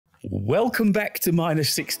Welcome back to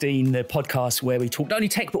Minus 16, the podcast where we talk not only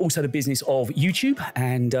tech, but also the business of YouTube.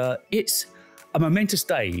 And it's a momentous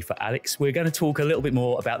day for Alex. We're going to talk a little bit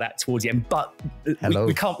more about that towards the end, but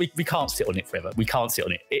we can't sit on it forever. We can't sit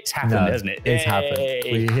on it. It's happened, hasn't it? It's happened.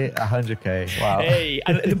 We hit 100K. Wow. Hey.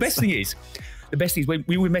 And the best thing is, we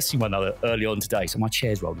were messaging one another early on today. So my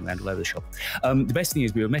chair's rolling around all over the shop. The best thing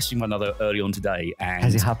is we were messaging one another early on today. And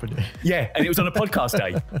has it happened? Yeah, and it was on a podcast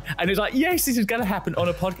day. And it was like, yes, this is going to happen on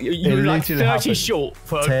a podcast. You were like 30 short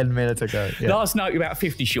for 10 minutes ago. Yeah. Last night, you're about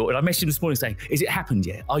 50 short. And I messaged him this morning saying, is it happened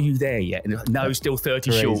yet? Are you there yet? And like, no, still 30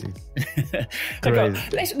 short.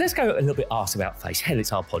 Let's go a little bit arse about face. Hell,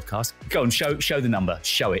 it's our podcast. Go on, show the number.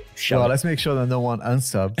 Show it. Let's make sure that no one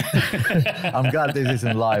unsub. I'm glad this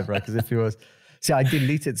isn't live, right? Because if it was... See, I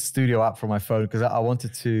deleted the studio app from my phone because I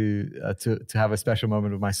wanted to have a special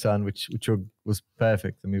moment with my son, which was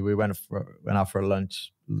perfect. I mean, we went out for a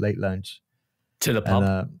lunch, late lunch. To the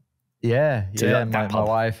pub? And, my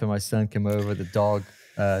wife and my son came over, the dog,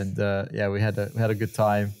 and we had a good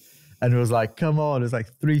time. And it was like, come on, there's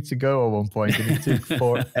like 3 to go at one point, and it took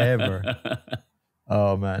forever.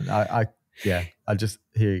 Oh man, here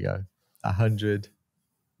you go, 100.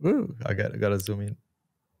 Woo! I gotta zoom in.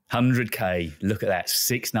 100K. Look at that.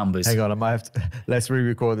 6 numbers. Hang on, I might have to. Let's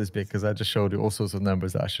re-record this bit because I just showed you all sorts of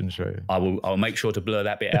numbers that I shouldn't show you. I'll make sure to blur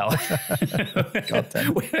that bit out. God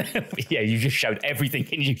damn. Yeah, you just showed everything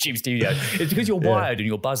in YouTube Studio. It's because you're wired and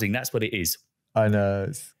you're buzzing. That's what it is. I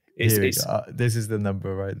know. This is the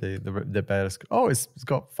number, right? The best. Oh, it's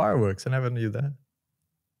got fireworks. I never knew that.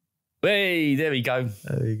 Hey, there we go.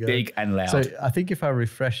 There you go. Big and loud. So I think if I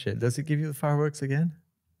refresh it, does it give you the fireworks again?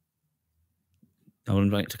 I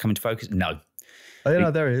want it to come into focus. No. Oh, yeah,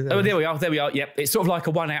 no, there it is. There we are. There we are. Yep. It's sort of like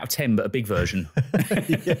a 1 out of 10, but a big version.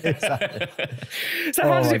 Yeah, exactly. So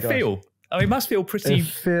how does it feel? I mean, it must feel pretty...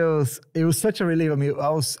 It was such a relief. I mean, I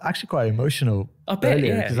was actually quite emotional. I bet,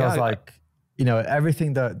 earlier, because I was like,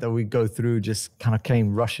 everything that we go through just kind of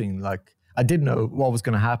came rushing. Like, I didn't know what was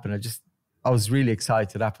going to happen. I was really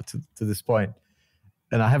excited up to this point.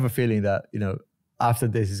 And I have a feeling that, after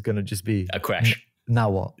this is going to just be... a crash. Now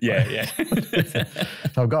what? Yeah.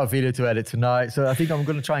 So I've got a video to edit tonight. So I think I'm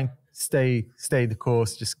going to try and stay the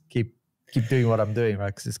course, just keep doing what I'm doing, right?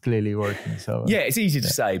 Because it's clearly working. So yeah, it's easy to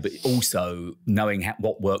say, but also knowing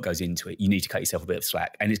what work goes into it, you need to cut yourself a bit of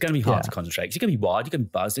slack. And it's going to be hard to concentrate because you're going to be wired, you're going to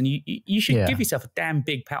be buzzed, and you should give yourself a damn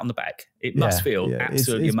big pat on the back. It must feel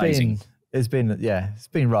absolutely amazing. It's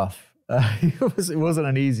been rough. It wasn't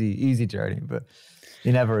an easy journey, but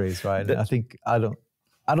it never is, right?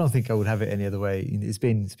 I don't think I would have it any other way. It's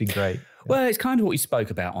been great. Well, it's kind of what you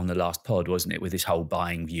spoke about on the last pod, wasn't it? With this whole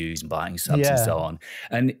buying views and buying subs and so on.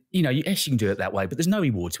 And, yes, you can do it that way, but there's no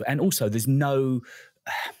reward to it. And also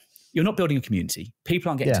you're not building a community. People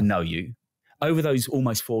aren't getting to know you. Over those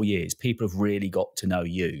almost 4 years, people have really got to know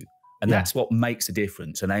you. And that's what makes a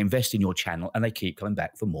difference. And they invest in your channel and they keep coming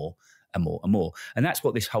back for more and more and more. And that's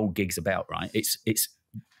what this whole gig's about, right? It's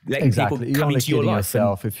letting people come into your life.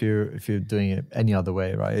 Yourself if you're doing it any other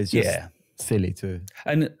way, right? It's just silly too.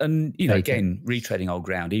 And again, retreading old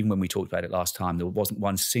ground. Even when we talked about it last time, there wasn't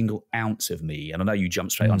one single ounce of me. And I know you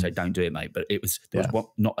jumped straight on and said, "Don't do it, mate." But there was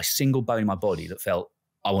not a single bone in my body that felt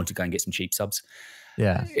I want to go and get some cheap subs.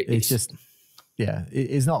 Yeah,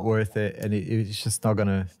 it's not worth it, and it's just not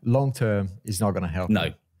gonna long term. It's not gonna help. No.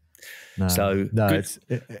 So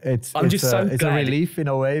it's I'm just so glad. It's a relief in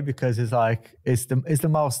a way because it's like it's the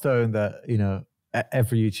milestone that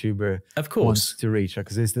every YouTuber wants to reach,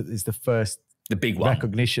 because it's the big one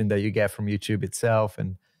recognition that you get from YouTube itself,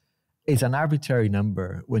 and it's an arbitrary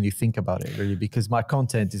number when you think about it, really, because my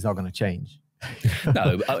content is not going to change.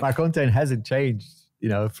 No, my content hasn't changed.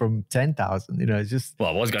 From 10,000, it's just... Well,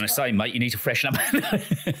 I was going to say, mate, you need to freshen up.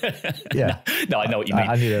 Yeah. No, I know what you mean.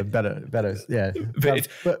 I need a better, yeah. But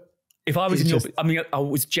if I was in I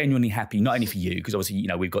was genuinely happy, not only for you, because obviously,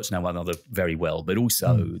 we've got to know one another very well, but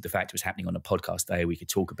also the fact it was happening on a podcast day, we could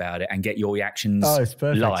talk about it and get your reactions live. Oh, it's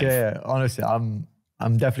perfect. Yeah. Honestly, I'm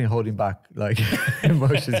definitely holding back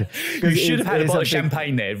emotions. You should have had a bottle of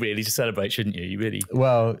champagne there, really, to celebrate, shouldn't you? You really.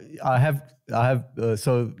 Well, I have.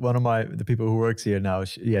 So one of the people who works here now,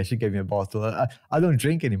 she gave me a bottle. I don't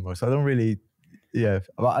drink anymore, so I don't really. Yeah,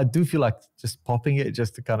 but I do feel like just popping it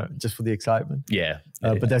just for the excitement. Yeah.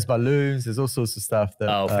 But there's balloons. There's all sorts of stuff that.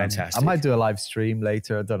 Oh, fantastic! I might do a live stream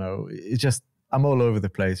later. I don't know. It's just. I'm all over the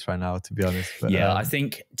place right now, to be honest. But, I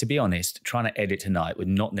think, to be honest, trying to edit tonight would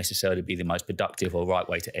not necessarily be the most productive or right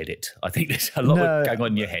way to edit. I think there's a lot going on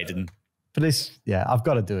in your head. But I've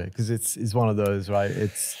got to do it because it's one of those, right?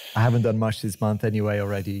 I haven't done much this month anyway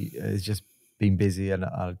already. It's just been busy and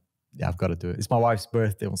I've got to do it. It's my wife's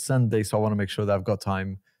birthday on Sunday, so I want to make sure that I've got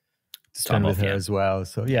time spend with her as well.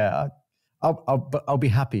 So yeah, I'll be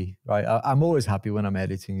happy, right? I'm always happy when I'm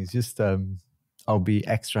editing. It's just I'll be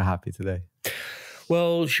extra happy today.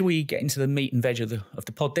 Well, should we get into the meat and veg of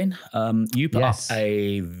the pod then? You put up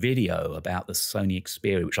a video about the Sony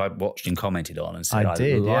XPeria, which I watched and commented on and said I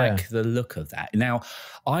like the look of that. Now,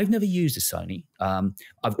 I've never used a Sony.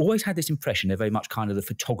 I've always had this impression they're very much kind of the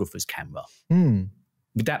photographer's camera.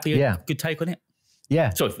 Would that be a good take on it?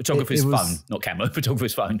 Yeah. Sorry, photographer's phone, not camera,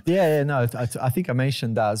 photographer's phone. Yeah, no, I think I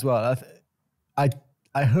mentioned that as well.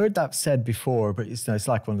 I heard that said before, but it's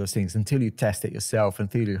like one of those things, until you test it yourself,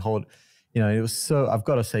 until you hold... it was so, I've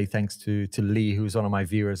got to say thanks to Lee, who's one of my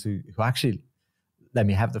viewers, who actually let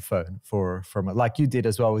me have the phone like you did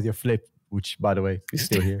as well with your Flip, which, by the way, is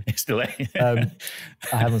still here. It's still there.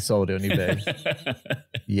 I haven't sold it on eBay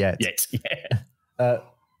yet. But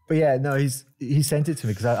yeah, no, he sent it to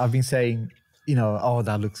me because I've been saying, oh,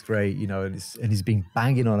 that looks great, and he's been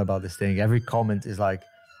banging on about this thing. Every comment is like,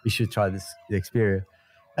 you should try the Xperia.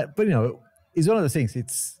 But, it's one of those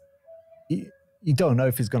things, you don't know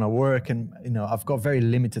if it's going to work, and I've got very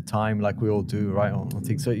limited time, like we all do, right, on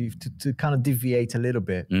things. So to kind of deviate a little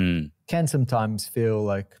bit can sometimes feel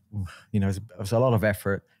like it's a lot of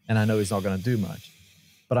effort, and I know it's not going to do much.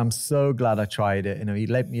 But I'm so glad I tried it. He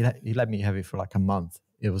let me have it for like a month.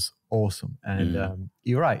 It was awesome, and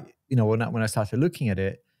you're right. When I started looking at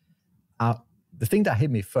it, the thing that hit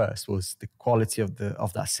me first was the quality of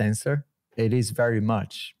that sensor. It is very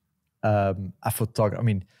much a photographer. I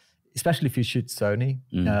mean, especially if you shoot Sony,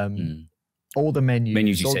 all the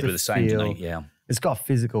menus you said were the same, didn't they? Yeah. It's got a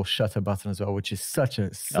physical shutter button as well, which is such a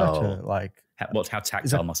like... How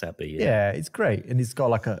tactile must that be? Yeah, it's great. And it's got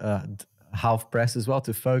like a half press as well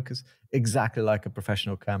to focus, exactly like a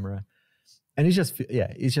professional camera. And it's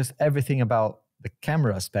just everything about the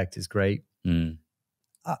camera aspect is great. I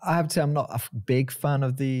have to say I'm not a big fan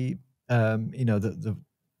of the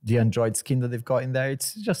Android skin that they've got in there.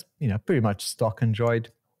 It's just, pretty much stock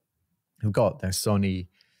Android. We've got their Sony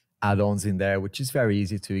add-ons in there, which is very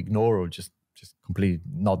easy to ignore or just completely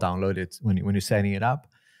not download it when you're setting it up.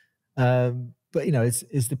 But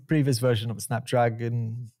it's the previous version of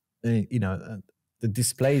Snapdragon. The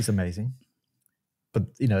display is amazing, but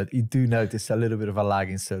you do notice a little bit of a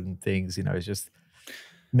lag in certain things. It's just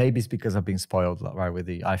maybe it's because I've been spoiled, right, with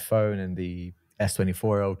the iPhone and the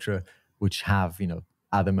S24 Ultra, which have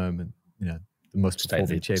at the moment the most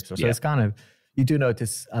performing chips. So it's kind of, you do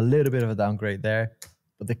notice a little bit of a downgrade there,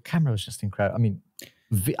 but the camera was just incredible. I mean,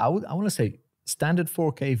 I want to say standard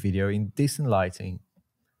 4K video in decent lighting,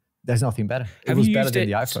 there's nothing better. It was better than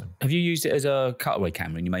the iPhone. Have you used it as a cutaway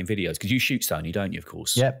camera in your main videos? Because you shoot Sony, don't you, of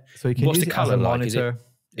course? Yep. So you can use it as a monitor.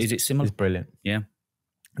 Is it similar? It's brilliant. Yeah.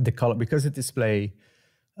 The color, because the display,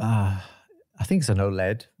 I think it's an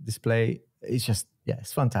OLED display. It's just,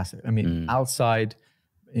 it's fantastic. I mean, outside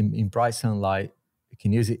in bright sunlight, you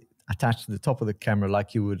can use it attached to the top of the camera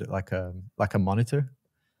like you would like a monitor.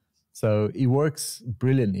 So it works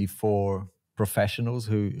brilliantly for professionals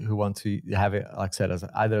who want to have it, like I said,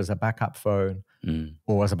 either as a backup phone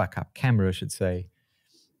or as a backup camera, I should say.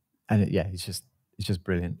 And it's just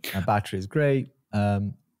brilliant. The battery is great.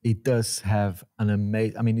 It does have an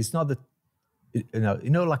amazing. I mean, it's not like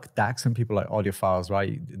DACs, and people like audiophiles,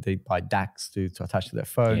 right? They buy DACs to attach to their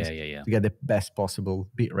phones to get the best possible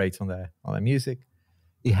bit rate on their music.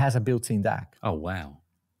 It has a built-in DAC. Oh wow!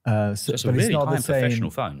 So it's a really high-end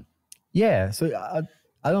professional phone. Yeah, so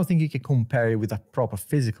I don't think you can compare it with a proper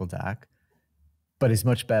physical DAC, but it's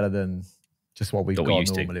much better than just what we've got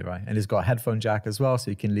normally, right? And it's got a headphone jack as well,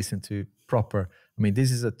 so you can listen to proper. I mean,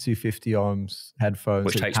 this is a 250 ohms headphone,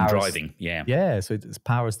 which takes some driving. Yeah, so it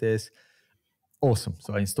powers this. Awesome.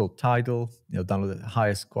 So I installed Tidal, downloaded the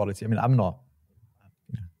highest quality. I mean, I'm not.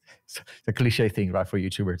 It's a cliche thing, right, for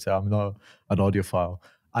YouTubers. So I'm not an audiophile.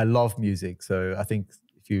 I love music, so I think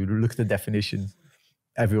if you look at the definition,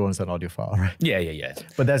 everyone's an audiophile, right? Yeah.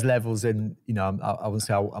 But there's levels, and I would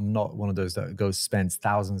say I'm not one of those that spends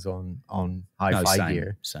thousands on hi-fi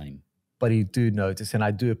gear. Same. But you do notice, and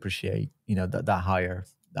I do appreciate, that higher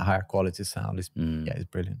quality sound is it's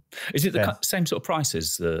brilliant. Is it the same sort of price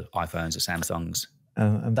as the iPhones or Samsungs?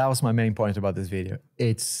 And that was my main point about this video.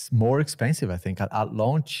 It's more expensive, I think. At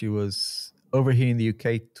launch, it was over here in the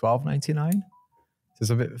UK $12.99. So it's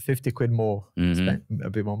a bit 50 quid more, spent a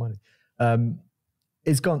bit more money.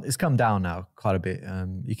 It's come down now quite a bit.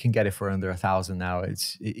 You can get it for under 1,000 now.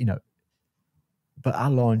 But at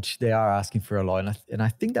launch they are asking for a lot, and I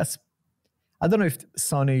think that's. I don't know if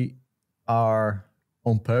Sony are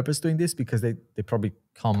on purpose doing this because they probably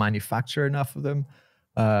can't manufacture enough of them.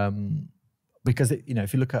 Because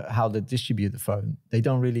if you look at how they distribute the phone, they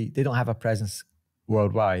don't have a presence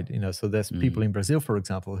worldwide. So there's people in Brazil, for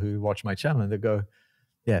example, who watch my channel and they go,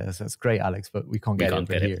 yeah, that's great, Alex, but we can't get it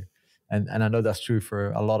over here. And I know that's true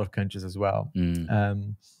for a lot of countries as well.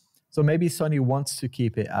 So maybe Sony wants to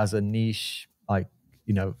keep it as a niche, like,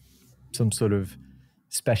 some sort of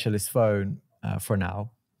specialist phone for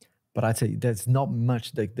now. But I'd say there's not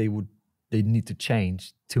much that they need to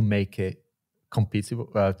change to make it competitive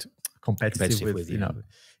with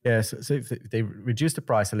Yeah, so if they reduced the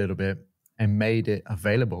price a little bit and made it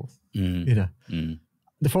available,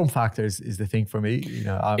 the form factor is the thing for me.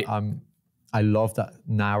 I love that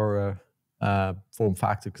narrower form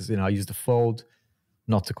factor because I use the Fold,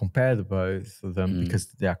 not to compare the both of them because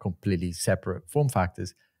they are completely separate form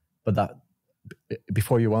factors, but that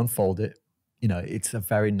before you unfold it, it's a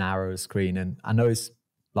very narrow screen, and I know it's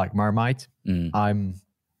like Marmite. I'm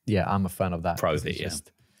a fan of that. Pro of it,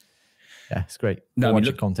 yeah, it's great. No,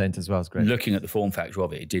 watching content as well is great. Looking at the form factor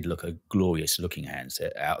of it, it did look a glorious looking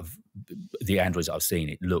handset. Out of the Androids I've seen,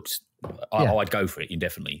 it looked. I'd go for it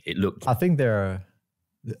indefinitely. It looked. I think the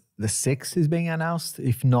 6 is being announced.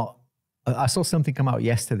 If not, I saw something come out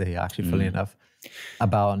yesterday. Actually, funny enough,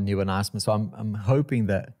 about a new announcement. So I'm hoping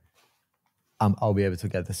that I'll be able to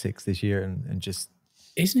get the 6 this year and just.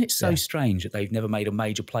 Isn't it so strange that they've never made a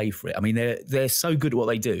major play for it? I mean, they're so good at what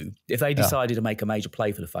they do. If they decided to make a major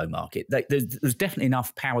play for the phone market, there's definitely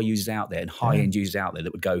enough power users out there and high-end users out there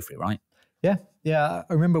that would go for it, right? Yeah.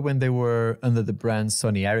 I remember when they were under the brand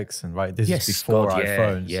Sony Ericsson, right? This is before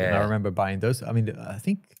iPhones. Yeah. And I remember buying those. I mean, I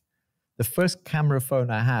think the first camera phone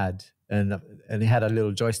I had, and it had a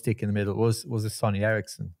little joystick in the middle, was a Sony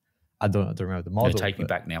Ericsson. I don't remember the model. You're taking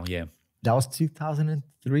back now, yeah. That was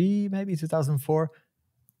 2003, maybe 2004.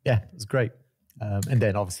 Yeah, it was great. And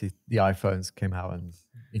then obviously the iPhones came out and,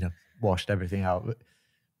 washed everything out. But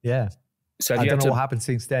yeah. So I don't know what happened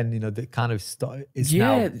since then. The kind of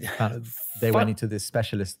they went into this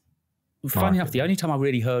specialist. Funny enough, the only time I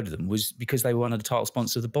really heard of them was because they were one of the title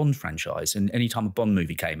sponsors of the Bond franchise. And any time a Bond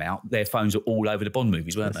movie came out, their phones were all over the Bond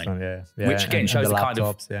movies, weren't they? Yeah. Which again shows the kind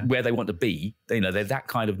of where they want to be. They're that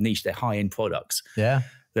kind of niche. They're high-end products. Yeah.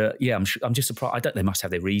 I'm just surprised. They must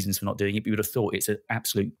have their reasons for not doing it, but you would have thought it's an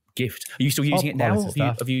absolute gift. Are you still using it now?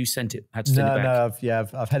 Have you sent it? Had to send it back? No,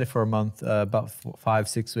 I've had it for a month, about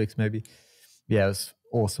 5-6 weeks maybe. Yeah, it was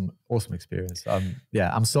awesome experience.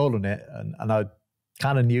 I'm sold on it, and I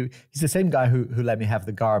kind of knew he's the same guy who let me have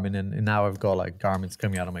the Garmin, and now I've got like Garmin's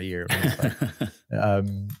coming out of my ear.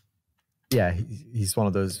 He's one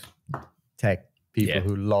of those tech people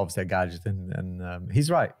who loves their gadget, and he's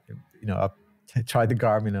right. I tried the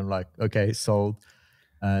Garmin and I'm like, okay, sold.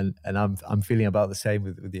 And I'm feeling about the same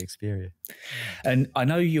with the Xperia. And I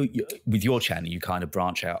know you with your channel, you kind of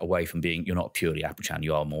branch out away from you're not a purely Apple channel,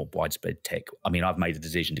 you are more widespread tech. I mean, I've made the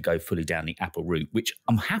decision to go fully down the Apple route, which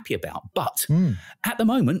I'm happy about. But at the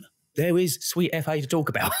moment, there is sweet FA to talk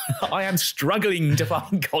about. I am struggling to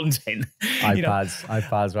find content.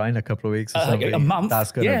 iPads, right? In a couple of weeks or something. A month.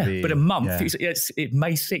 That's going to be... but a month. Yeah. It's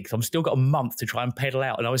May 6th. I've still got a month to try and pedal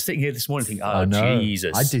out. And I was sitting here this morning thinking,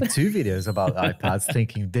 Jesus. I did 2 videos about iPads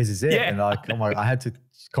thinking this is it. And I had to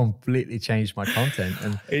completely change my content.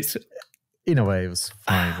 And it's... In a way, it was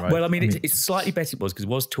fine, right? Well, I mean, it's slightly better because it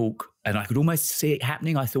was talk, and I could almost see it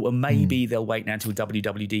happening. I thought, well, maybe they'll wait now until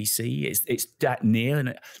WWDC. It's that near,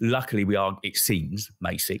 and luckily it seems,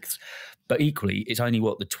 May 6th. But equally, it's only,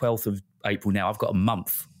 the 12th of April now. I've got a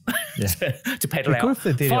month to pedal out.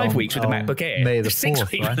 5 weeks with the MacBook Air. May the 6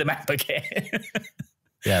 4th, weeks with the MacBook Air.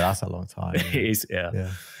 Yeah, that's a long time. It is, yeah.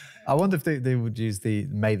 I wonder if they would use the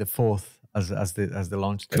May the 4th as the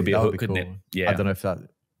launch date. Could be a hook, couldn't it? Yeah. I don't know if that...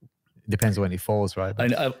 Depends when it falls, right?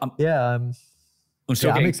 But, I'm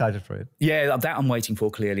excited for it. Yeah, that I'm waiting for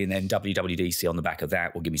clearly, and then WWDC on the back of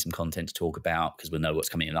that will give me some content to talk about because we'll know what's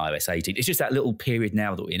coming in iOS 18. It's just that little period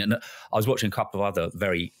now that we're in. And I was watching a couple of other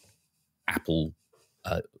very Apple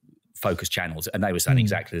focused channels, and they were saying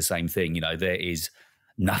exactly the same thing. There is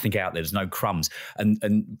nothing out there. There's no crumbs.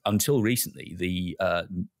 And until recently, the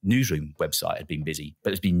Newsroom website had been busy, but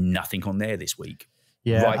there's been nothing on there this week.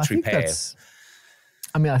 Yeah, Right to repair.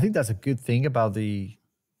 I think that's a good thing about the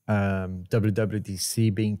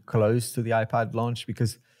WWDC being close to the iPad launch,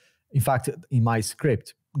 because in fact, in my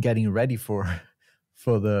script, getting ready for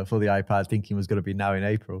the iPad, thinking it was going to be now in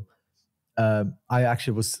April, I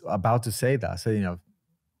actually was about to say that. So,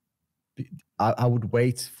 I would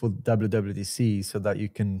wait for WWDC so that you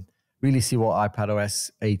can really see what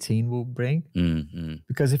iPadOS 18 will bring.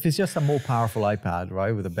 Because if it's just a more powerful iPad,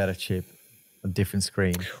 right, with a better chip, a different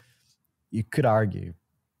screen, you could argue,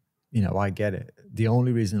 I get it. The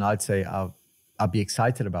only reason I'd say I'll be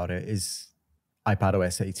excited about it is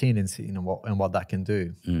iPadOS 18 and see what that can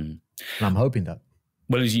do. And I'm hoping that.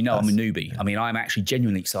 Well, as you know, I'm a newbie. I mean, I'm actually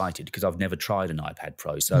genuinely excited because I've never tried an iPad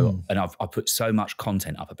Pro. So, and I put so much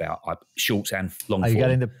content up about shorts and long form. Are you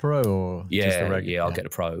getting the Pro or just the regular? Yeah, I'll get a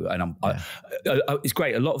Pro. And it's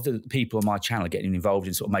great. A lot of the people on my channel are getting involved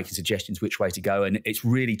in sort of making suggestions which way to go. And it's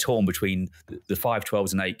really torn between the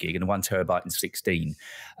 512s and 8 gig and the 1 terabyte and 16.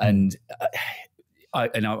 And I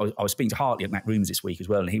was speaking to Hartley at Mac Rooms this week as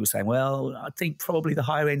well, and he was saying, well, I think probably the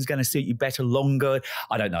higher end is going to suit you better longer.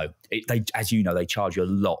 I don't know. As you know, they charge you a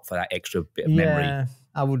lot for that extra bit of memory. Yeah,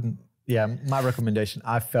 I wouldn't. Yeah, my recommendation,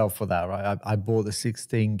 I fell for that, right? I bought the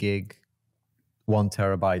 16 gig, 1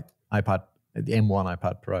 terabyte iPad, the M1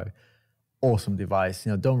 iPad Pro. Awesome device.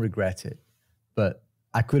 You know, don't regret it. But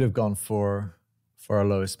I could have gone for a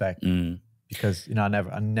lower spec because, you know,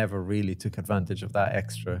 I never really took advantage of that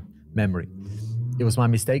extra memory. It was my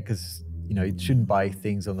mistake because, you know, it shouldn't buy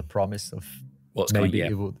things on the promise of what's maybe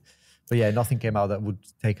going, it would. But yeah, nothing came out that would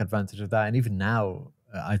take advantage of that. And even now,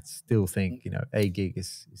 I still think, you know, 8 gig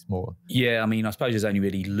is more. Yeah, I mean, I suppose there's only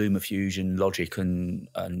really LumaFusion, Logic and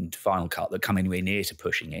Final Cut that come anywhere near to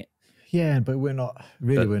pushing it. Yeah, but we're not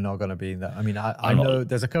going to be in that. I mean, I know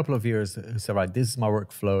there's a couple of years who said, right, this is my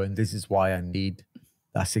workflow and this is why I need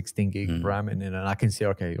that 16 gig RAM in it. And I can say,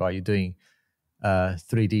 okay, well, you're doing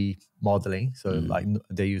 3D modeling. So like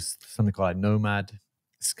they use something called like Nomad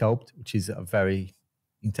Sculpt, which is a very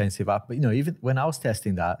intensive app. But, you know, even when I was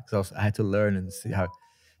testing that, because I had to learn and see how, it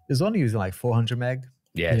was only using like 400 meg.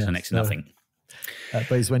 Yeah, so next to nothing.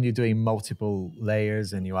 But it's when you're doing multiple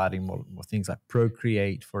layers and you're adding more things like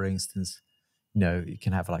Procreate, for instance, you know, you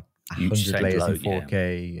can have like 100 layers in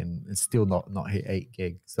 4K and still not hit 8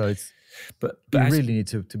 gig. So it's, but you really need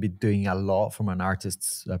to be doing a lot from an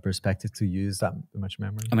artist's perspective to use that much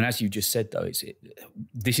memory. I mean, as you just said, though,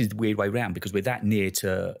 this is the weird way around because we're that near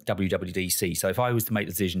to WWDC. So if I was to make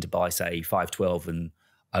the decision to buy, say, 512 and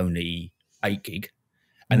only 8 gig,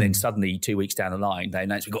 and then suddenly 2 weeks down the line, they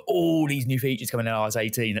announce we've got all these new features coming in iOS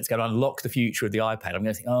 18 that's going to unlock the future of the iPad. I'm going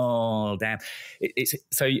to think, oh, damn.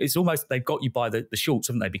 It's almost they've got you by the shorts,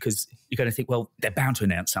 haven't they? Because you're going to think, well, they're bound to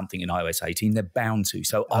announce something in iOS 18. They're bound to.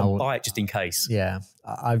 So I'll buy it just in case. Yeah.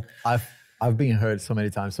 I've been hurt so many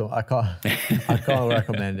times, so I can't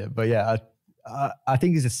recommend it. But yeah, I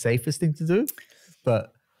think it's the safest thing to do.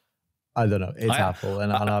 But I don't know. It's Apple,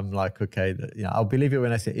 and I'm like, okay, you know, I'll believe it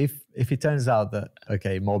when I say if it turns out that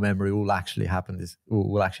okay, more memory will actually happen,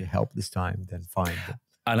 will actually help this time, then fine. But,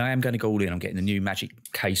 and I am going to go all in. I'm getting the new Magic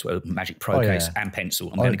case, Magic Pro case, and pencil.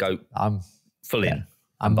 I'm going to go full in.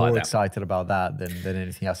 I'm more excited about that than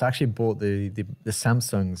anything else. I actually bought the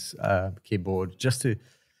Samsung's keyboard just to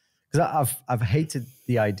because I've hated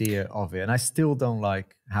the idea of it, and I still don't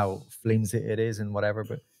like how flimsy it is and whatever.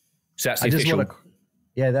 But so that's the official.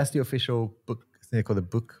 Yeah, that's the official book. I think they call it the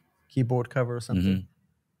book keyboard cover or something.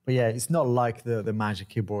 But yeah, it's not like the Magic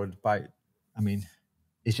keyboard. But I mean,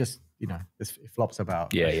 it's just, you know, it flops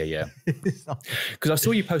about. Yeah. Because I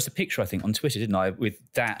saw you post a picture, I think, on Twitter, didn't I, with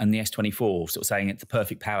that and the S24, sort of saying it's the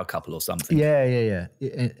perfect power couple or something. Yeah.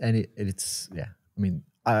 It's I mean,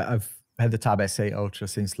 I've had the Tab S8 Ultra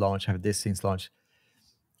since launch. I have this since launch.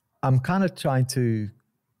 I'm kind of trying to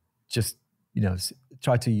just, you know,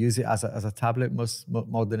 try to use it as a tablet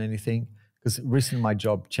more than anything, because recently my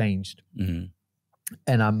job changed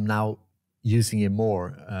and I'm now using it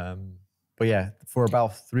more. But yeah, for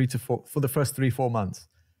about for the first 3-4 months,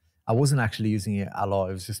 I wasn't actually using it a lot.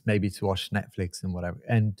 It was just maybe to watch Netflix and whatever.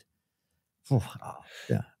 And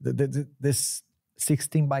this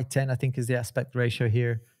 16:10, I think, is the aspect ratio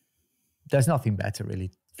here. There's nothing better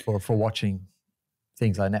really for watching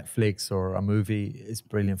things like Netflix or a movie. It's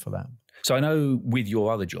brilliant for that. So I know with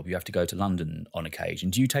your other job, you have to go to London on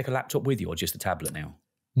occasion. Do you take a laptop with you or just a tablet now?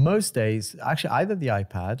 Most days, actually, either the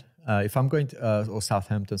iPad. If I'm going to or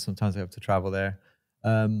Southampton, sometimes I have to travel there.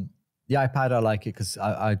 The iPad, I like it because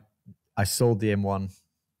I sold the M1.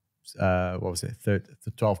 What was it? The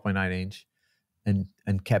 12.9 inch,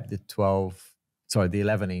 and kept the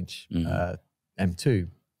 11 inch M2.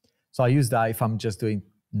 So I use that if I'm just doing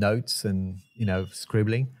notes and, you know,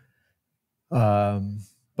 scribbling.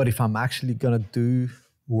 But if I'm actually going to do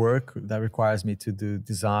work that requires me to do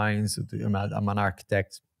designs, I'm an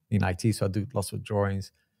architect in IT, so I do lots of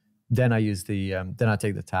drawings. Then I use then I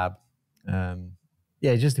take the Tab.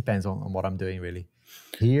 It just depends on what I'm doing, really.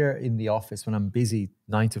 Here in the office, when I'm busy,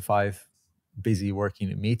 9 to 5, busy working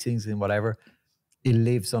in meetings and whatever, it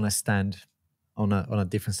lives on a stand, on a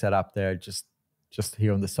different setup there, just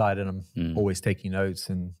here on the side, and I'm always taking notes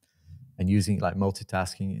and using like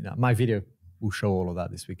multitasking. You know, my video will show all of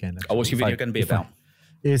that this weekend. Actually. Oh, what's your video going to be about?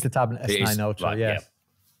 It is the Tab S9 Ultra. Right, yeah.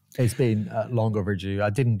 It's been long overdue.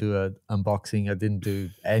 I didn't do an unboxing. I didn't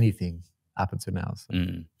do anything. up until now. So.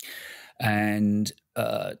 And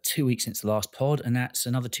 2 weeks since the last pod, and that's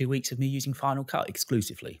another 2 weeks of me using Final Cut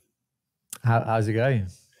exclusively. How's it going?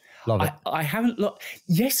 Love it. I haven't looked.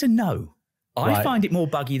 Yes and no. I find it more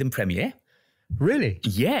buggy than Premiere. Really?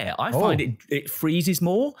 Yeah, I find it freezes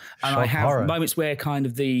more, and I have moments where kind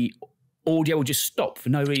of the audio will just stop for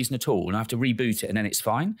no reason at all, and I have to reboot it, and then it's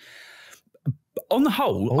fine. On the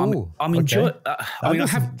whole, I'm enjoying.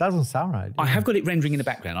 That doesn't sound right. I have got it rendering in the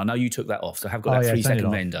background. I know you took that off, so I have got that 3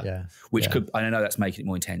 second render, which could. I know that's making it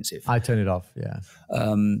more intensive. I turn it off. Yeah.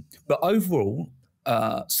 But overall,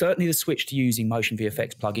 certainly the switch to using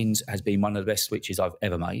MotionVFX plugins has been one of the best switches I've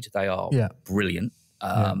ever made. They are brilliant.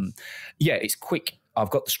 It's quick. I've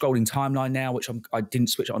got the scrolling timeline now, which I didn't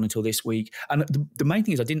switch it on until this week. And the main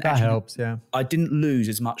thing is I didn't lose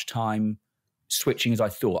as much time switching as I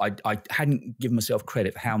thought. I hadn't given myself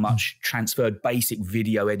credit for how much transferred basic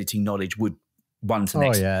video editing knowledge would one to the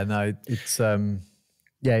next. Oh yeah, no, it's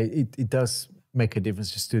it does make a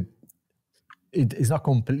difference. Just to it's not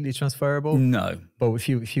completely transferable. No, but if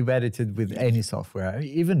you've edited with any software,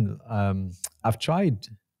 even I've tried.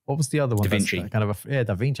 What was the other one? DaVinci.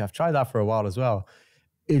 DaVinci. I've tried that for a while as well.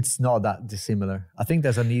 It's not that dissimilar. I think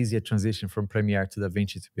there's an easier transition from Premiere to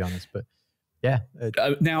DaVinci, to be honest. But yeah.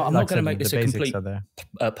 Now, I'm not going to make this a complete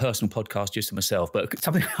personal podcast just for myself, but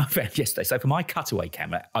something I found yesterday. So for my cutaway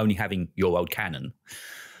camera, only having your old Canon,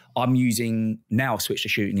 I'm using now I've switched to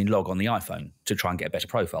shooting in log on the iPhone to try and get a better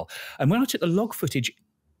profile. And when I took the log footage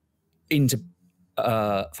into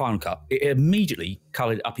Final Cut, it immediately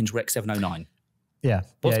coloured it up into Rec 709. Yeah.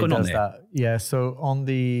 What's going on there? Yeah. So on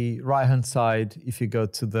the right-hand side, if you go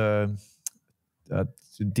to the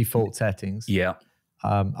default settings,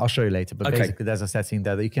 I'll show you later. But basically, there's a setting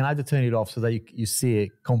there that you can either turn it off so that you see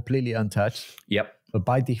it completely untouched. Yep. But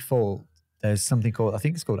by default, there's something called, I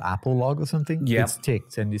think it's called Apple Log or something. Yeah. It's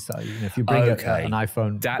ticked, and if you bring an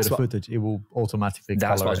iPhone bit of footage, it will automatically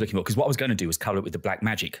color. That's what I was looking for, because what I was going to do was color it with the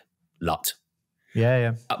Blackmagic LUT.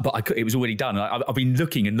 Yeah. But it was already done. I've been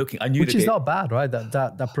looking and looking. I knew which is not bad, right?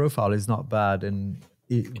 That profile is not bad, and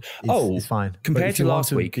it's fine compared to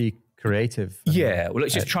last week. Be creative. Well,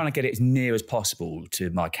 it's just trying to get it as near as possible to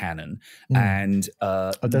my Canon, and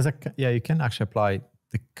you can actually apply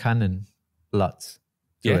the Canon LUTs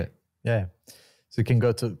to it. Yeah, so you can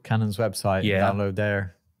go to Canon's website and download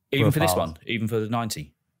their even profiles. For this one, even for the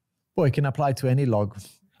 90. Well, you can apply to any log.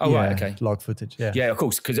 Oh, right, okay. Log footage, of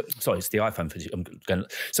course, because it's the iPhone footage.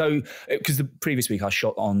 Because the previous week I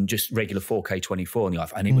shot on just regular 4K 24 on the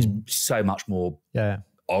iPhone, and it was so much more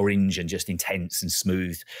orange and just intense and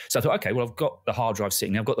smooth. So I thought, okay, well, I've got the hard drive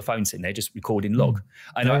sitting there, I've got the phone sitting there, just recording log.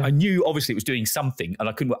 And I knew obviously it was doing something, and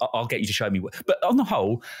I couldn't. I'll get you to show me. But on the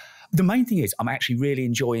whole, the main thing is I'm actually really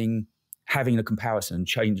enjoying having a comparison,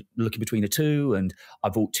 looking between the two, and I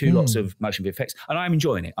bought 2 lots of MotionVFX, and I'm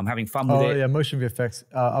enjoying it. I'm having fun with it. Oh yeah, MotionVFX.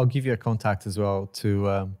 I'll give you a contact as well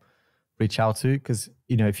to reach out to, because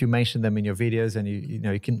if you mention them in your videos, and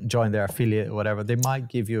you can join their affiliate or whatever, they might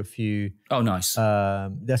give you a few. Oh, nice.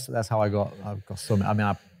 That's how I've got some. I mean,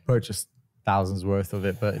 I purchased thousands worth of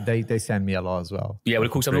it, but they send me a lot as well. Yeah, well,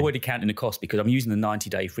 of course, I'm already counting the cost because I'm using the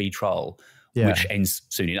 90-day free trial. Which ends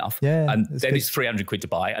soon enough. Yeah, and then it's 300 quid to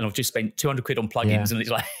buy, and I've just spent 200 quid on plugins, and it's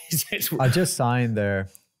like I just signed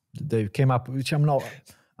they came up, which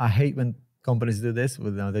I hate when companies do this.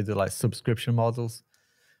 They do like subscription models.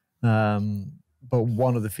 But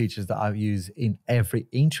one of the features that I use in every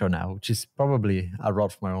intro now, which is probably a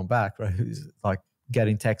rod from my own back, right? Is like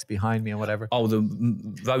getting text behind me and whatever. Oh, the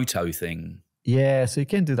Voto thing. Yeah, so you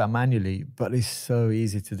can do that manually, but it's so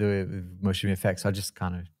easy to do it with MotionVFX. I just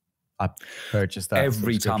I purchased that.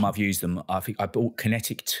 Every time I've used them, I think I bought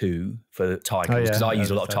Kinetic 2 for the titles, because I use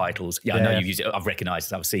a lot of titles. I know you've used it. I've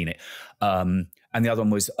recognised it. I've seen it. And the other one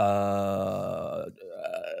was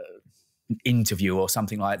Interview or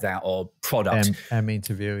something like that, or Product.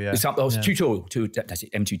 M-Interview, yeah. Tutorial. That's it,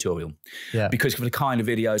 M-Tutorial. Yeah. Because for the kind of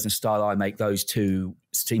videos and style I make, those two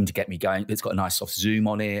seem to get me going. It's got a nice soft zoom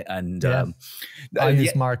on it. And I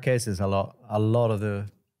use Marquez's a lot. A lot of the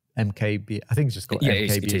MKB, I think it's just called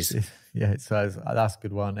MKB. It is. Yeah, so that's a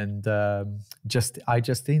good one. And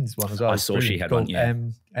Justine's one as well. I saw she had one, yeah.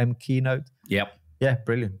 M Keynote. Yep. Yeah,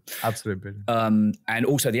 brilliant. Absolutely brilliant. And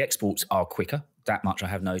also the exports are quicker. That much I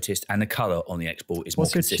have noticed. And the color on the export is more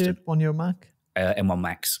consistent. What's your chip on your Mac? M1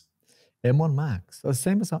 Max. M1 Max. Oh,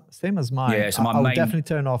 same as mine. Yeah, so I would definitely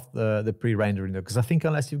turn off the pre-rendering though, because I think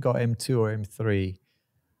unless you've got M2 or M3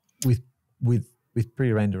 with with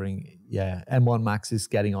pre-rendering, yeah, M1 Max is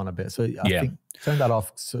getting on a bit. So I think turn that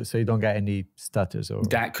off so you don't get any stutters. Or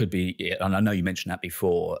that could be it. And I know you mentioned that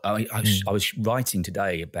before. I was writing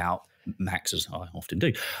today about Macs, as I often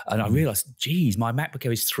do, and I realised, geez, my MacBook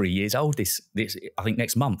Air is 3 years old. This I think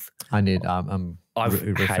next month. I've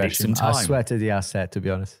had it some time. I sweated the asset, to be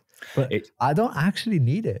honest, but I don't actually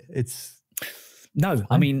need it.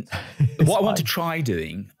 I mean, what I want to try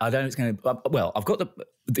doing, I don't know it's going to, well, I've got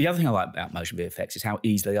the other thing I like about MotionVFX is how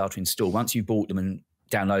easy they are to install. Once you've bought them and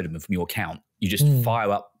downloaded them from your account, you just fire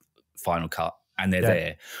up Final Cut and they're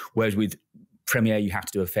there. Whereas with Premiere, you have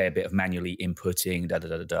to do a fair bit of manually inputting,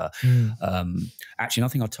 Actually,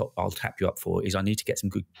 another thing I'll tap you up for is I need to get some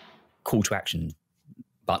good call to action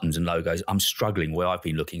buttons and logos. I'm struggling where I've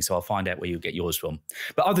been looking, so I'll find out where you get yours from.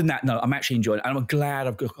 But other than that, no, I'm actually enjoying it. And I'm glad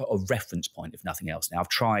I've got a reference point, if nothing else. Now, I've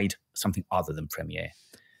tried something other than Premiere.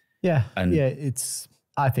 Yeah,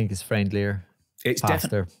 I think it's friendlier. It's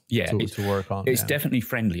faster to work on. It's definitely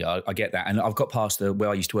friendlier. I get that. And I've got past where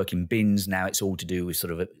I used to work in bins. Now it's all to do with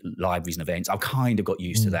sort of libraries and events. I've kind of got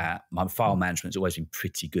used to that. My file management's always been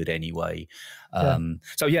pretty good anyway. I'm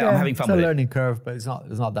having fun with it. It's a learning curve, but it's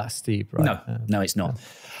not that steep, right? No, it's not.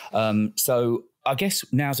 So I guess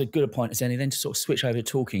now's as good a point as any then to sort of switch over to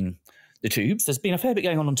talking the tubes. There's been a fair bit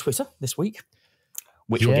going on Twitter this week,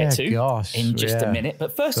 which we'll get to in just a minute.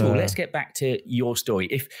 But first of all, let's get back to your story.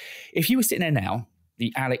 If you were sitting there now,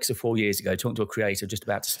 the Alex of 4 years ago, talking to a creator just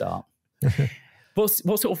about to start, what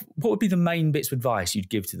would be the main bits of advice you'd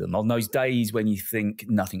give to them on those days when you think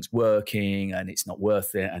nothing's working and it's not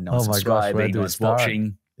worth it and no one's subscribing, no one's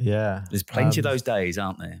watching? Yeah. There's plenty of those days,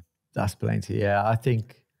 aren't there? That's plenty, yeah. I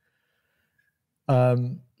think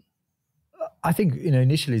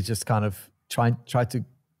initially it's just kind of try to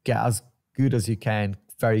get as good as you can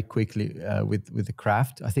very quickly with the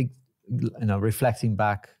craft. I think, reflecting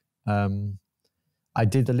back, I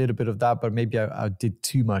did a little bit of that, but maybe I did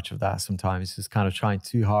too much of that sometimes, just kind of trying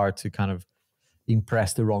too hard to kind of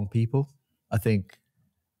impress the wrong people. I think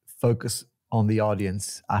focus on the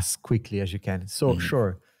audience as quickly as you can. So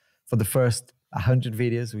sure, for the first 100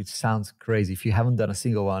 videos, which sounds crazy. If you haven't done a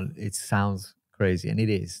single one, it sounds crazy, and it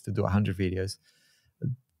is, to do 100 videos.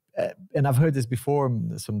 And I've heard this before,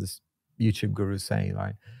 some of this YouTube gurus saying,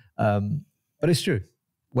 right? But it's true.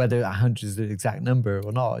 Whether 100 is the exact number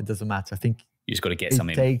or not, it doesn't matter. I think you just got to get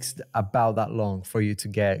something. It takes about that long for you to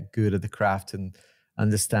get good at the craft and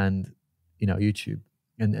understand, YouTube,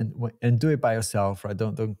 and do it by yourself, right?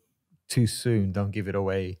 Don't too soon. Don't give it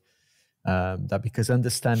away. Because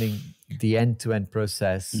understanding the end-to-end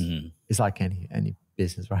process is like any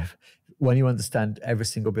business, right? When you understand every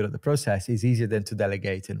single bit of the process, it's easier than to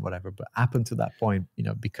delegate and whatever. But up until that point,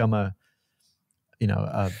 become well,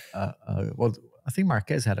 I think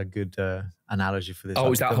Marquez had a good analogy for this.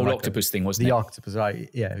 Oh, is that whole octopus thing, wasn't it? The octopus, right?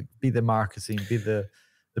 Yeah. Be the marketing, be the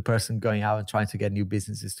person going out and trying to get new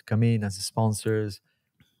businesses to come in as the sponsors,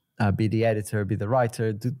 be the editor, be the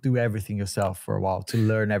writer, do everything yourself for a while to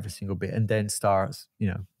learn every single bit, and then start,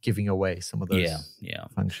 giving away some of those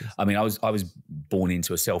functions. I mean, I was born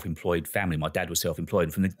into a self-employed family. My dad was self-employed.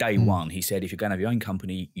 And from the day one, he said, if you're going to have your own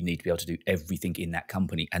company, you need to be able to do everything in that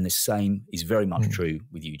company. And the same is very much true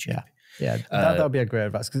with YouTube. Yeah, that would be a great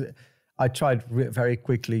advice, because I tried very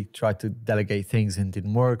quickly, tried to delegate things and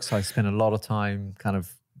didn't work. So I spent a lot of time kind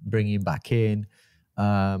of bringing back in.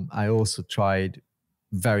 I also tried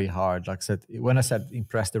very hard. Like I said, when I said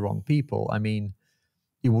impress the wrong people, I mean,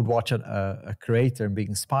 you would watch a creator and be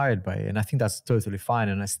inspired by it. And I think that's totally fine.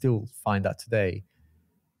 And I still find that today.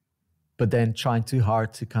 But then trying too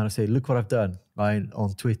hard to kind of say, look what I've done, right,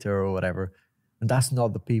 on Twitter or whatever. And that's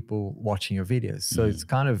not the people watching your videos. So it's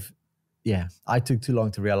kind of, I took too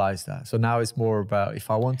long to realize that. So now it's more about,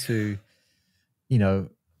 if I want to,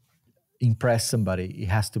 impress somebody, it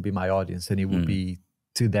has to be my audience, and it will be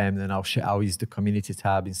to them. Then I'll use the community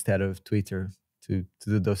tab instead of Twitter to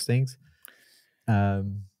do those things.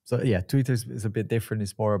 Twitter is a bit different.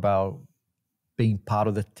 It's more about being part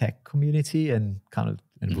of the tech community and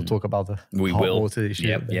we'll talk about the hot water issue.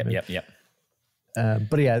 Yep.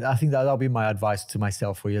 But I think that'll be my advice to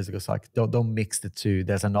myself 4 years ago. So don't mix the two.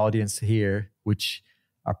 There's an audience here, which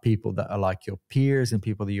are people that are like your peers and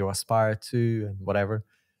people that you aspire to and whatever.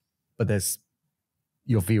 But there's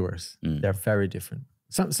your viewers. They're very different.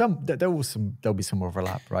 There'll be some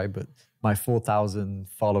overlap, right? But my 4,000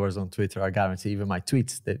 followers on Twitter, I guarantee even my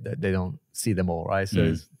tweets, they don't see them all, right?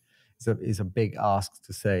 So it's a big ask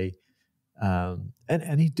to say,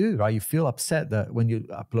 and you do, right? You feel upset that when you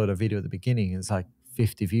upload a video at the beginning, it's like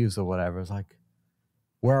 50 views or whatever. It's like,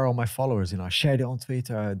 where are all my followers? I shared it on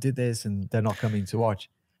Twitter, I did this, and they're not coming to watch.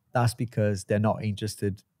 That's because they're not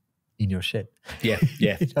interested in your shit. Yeah.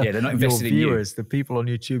 You know, They're not invested in you. Your viewers, the people on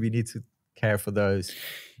YouTube, you need to care for those,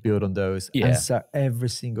 build on those, answer every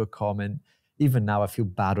single comment. Even now, I feel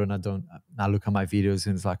bad when I look at my videos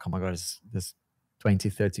and it's like, oh my God, there's 20,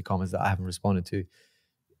 30 comments that I haven't responded to.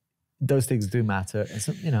 Those things do matter. And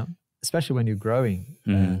so, you know, especially when you're growing.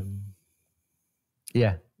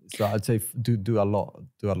 So I'd say do a lot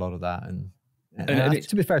of that. And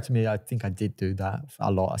to be fair to me, I think I did do that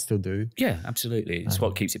a lot. I still do. Yeah, absolutely. It's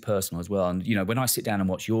what keeps it personal as well. And, you know, when I sit down and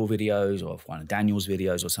watch your videos or one of Daniel's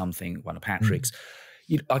videos or something, one of Patrick's,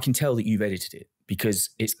 I can tell that you've edited it because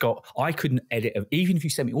I couldn't edit, even if you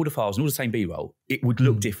sent me all the files and all the same B-roll, it would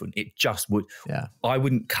look different. It just would. Yeah. I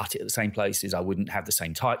wouldn't cut it at the same places. I wouldn't have the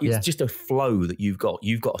same type. It's just a flow that you've got.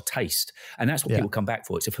 You've got a taste. And that's what people come back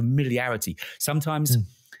for. It's a familiarity. Sometimes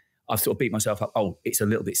I've sort of beat myself up, it's a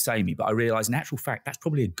little bit samey, but I realise in actual fact, that's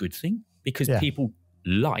probably a good thing because people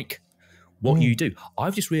like what you do.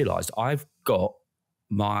 I've just realised I've got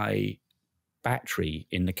my battery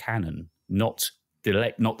in the Canon, not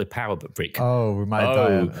the power brick. Oh, we might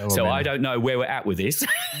die. So I don't know where we're at with this.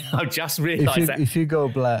 I've just realised that. If you go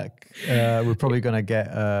black, we're probably going to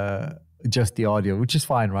get just the audio, which is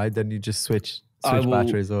fine, right? Then you just switch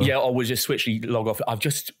batteries. Or... Yeah, or we'll just log off. I've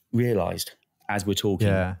just realised as we're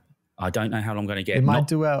talking, I don't know how long I'm going to get. It might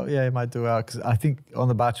do well. Yeah, it might do well because I think on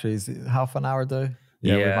the batteries, half an hour though.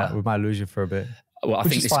 Yeah, we might lose you for a bit. Well, I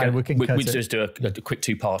think we just do a quick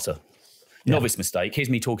two-parter. Novice mistake. Here's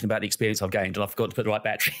me talking about the experience I've gained and I forgot to put the right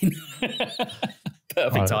battery in.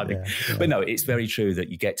 Perfect timing. Yeah. But no, it's very true that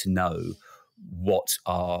you get to know what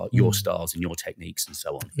are your styles and your techniques and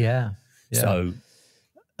so on. Yeah. So,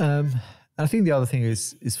 I think the other thing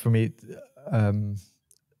is for me,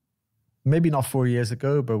 maybe not 4 years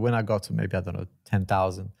ago, but when I got to maybe,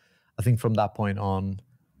 10,000, I think from that point on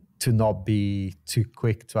to not be too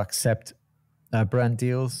quick to accept brand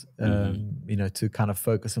deals, you know, to kind of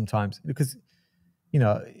focus sometimes because, you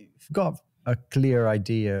know, if you've got a clear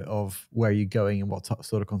idea of where you're going and what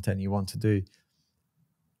sort of content you want to do,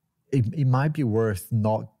 it might be worth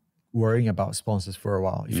not worrying about sponsors for a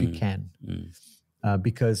while if you can,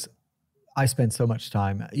 because I spent so much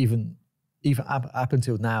time, even up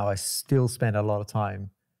until now, I still spend a lot of time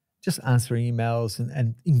just answering emails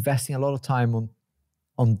and investing a lot of time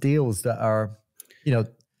on deals that are, you know,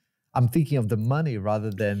 I'm thinking of the money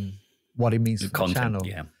rather than what it means for the channel.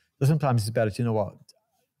 Yeah. So sometimes it's better to, you know what,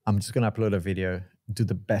 I'm just going to upload a video, do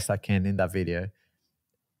the best I can in that video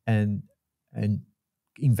and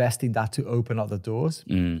invest in that to open up the doors.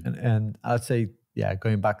 And I'd say,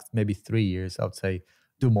 going back maybe 3 years, I would say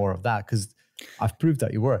do more of that because I've proved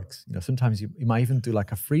that it works. You know, sometimes you might even do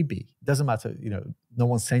like a freebie. It doesn't matter, you know, no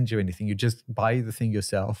one sends you anything. You just buy the thing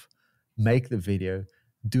yourself, make the video,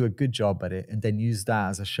 do a good job at it, and then use that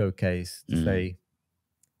as a showcase to say,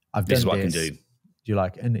 I've done this. What I can do. You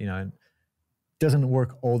like, and you know, it doesn't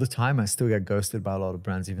work all the time. I still get ghosted by a lot of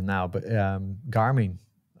brands even now, but Garmin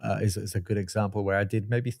is a good example where I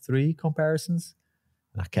did maybe 3 comparisons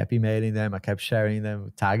and I kept emailing them, I kept sharing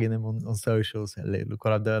them, tagging them on socials. Hey, look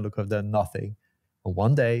what I've done, nothing. But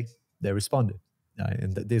one day they responded.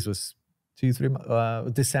 And this was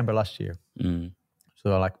December last year.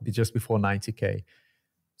 So like just before 90K.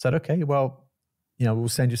 Said, okay, well, you know, we'll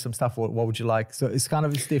send you some stuff. What would you like? So it's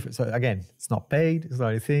different. So again, it's not paid, it's not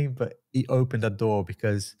anything, but it opened a door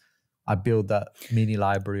because I built that mini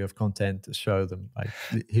library of content to show them, like,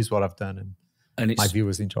 here's what I've done. And my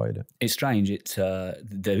viewers enjoyed it. It's strange.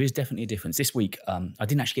 There is definitely a difference. This week, I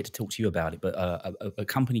didn't actually get to talk to you about it, but a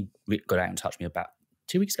company got out and touched me about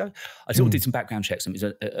 2 weeks ago. I sort of did some background checks and it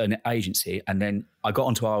was an agency. And then I got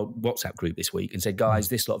onto our WhatsApp group this week and said, guys,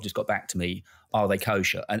 this lot have just got back to me. Are they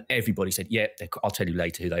kosher? And everybody said, yeah, I'll tell you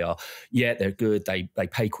later who they are. Yeah, they're good. They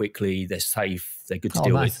pay quickly. They're safe. They're good to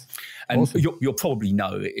deal with. And awesome. You'll probably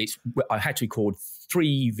know I had to record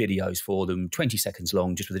 3 videos for them, 20 seconds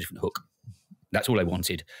long, just with a different hook. That's all they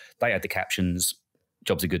wanted. They had the captions.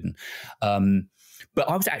 Job's a good one. But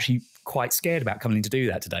I was actually quite scared about coming in to do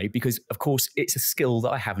that today because, of course, it's a skill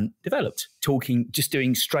that I haven't developed. Just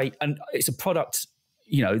doing straight, and it's a product,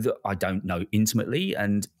 you know, that I don't know intimately,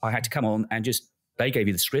 and I had to come on and they gave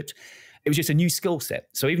you the script. It was just a new skill set.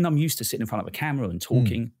 So even though I'm used to sitting in front of a camera and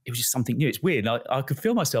talking, it was just something new. It's weird. I could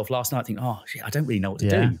feel myself last night thinking, oh, shit, I don't really know what to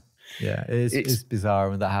do. Yeah, it's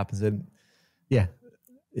bizarre when that happens. And yeah,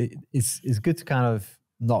 it's good to kind of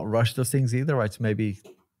not rush those things either, right? To maybe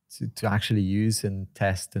to actually use and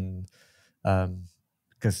test and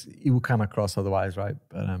because it will come across otherwise, right?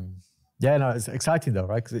 But it's exciting though,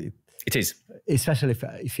 right? Because it is, especially if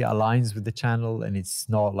it aligns with the channel and it's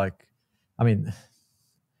not like, I mean,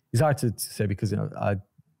 it's hard to say because, you know,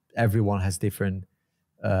 everyone has different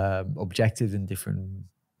objectives and different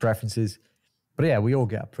preferences. But yeah, we all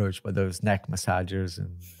get approached by those neck massagers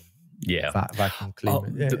and vacuum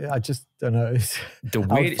cleaner. I just don't know.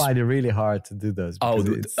 I would find it really hard to do those.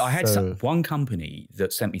 I had one company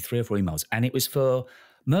that sent me 3 or 4 emails, and it was for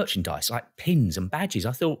merchandise, like pins and badges.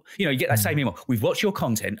 I thought, you get that same email. We've watched your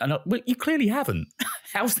content, and well, you clearly haven't.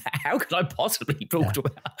 How's that? How could I possibly talk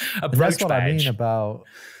about a brooch badge? That's what I mean about,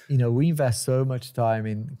 we invest so much time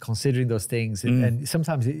in considering those things, and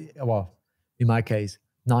sometimes, in my case,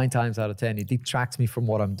 9 times out of 10, it detracts me from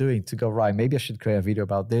what I'm doing to go, right, maybe I should create a video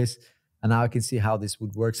about this, and now I can see how this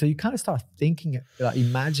would work. So you kind of start thinking,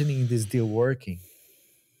 imagining this deal working.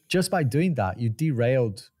 Just by doing that, you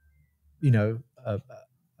derailed,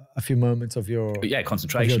 a few moments of your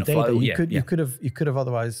concentration, of your day. You could have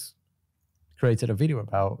otherwise created a video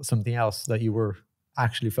about something else that you were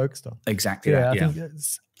actually focused on. Exactly. I think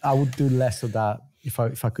I would do less of that if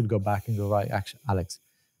I could go back and go, right, actually, Alex,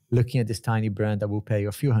 looking at this tiny brand that will pay you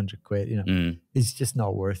a few $100, it's just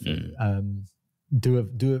not worth it.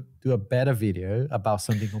 Do a better video about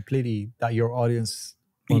something completely that your audience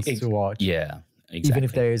wants to watch. Yeah, exactly. Even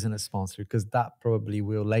if there isn't a sponsor, because that probably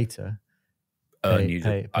will later earn you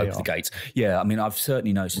over the gates. Yeah, I mean, I've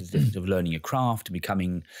certainly noticed the difference of learning your craft and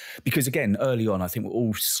becoming, because again, early on, I think we're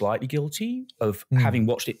all slightly guilty of having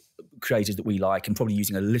watched it, creators that we like, and probably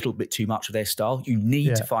using a little bit too much of their style. You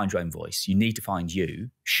need to find your own voice. You need to find you.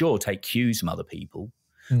 Sure, take cues from other people,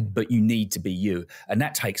 but you need to be you. And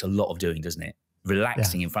that takes a lot of doing, doesn't it?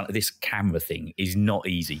 Relaxing in front of this camera thing is not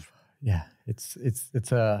easy. Yeah, that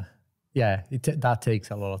takes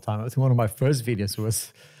a lot of time. I think one of my first videos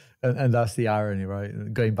was, and that's the irony,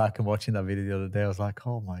 right? Going back and watching that video the other day, I was like,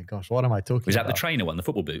 oh my gosh, what am I talking about? Was that the trainer one, the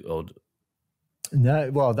football boot? Or? No,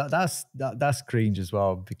 well, that's cringe as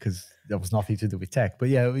well, because there was nothing to do with tech. But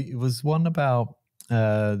yeah, it was one about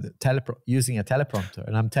using a teleprompter.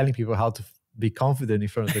 And I'm telling people how to be confident in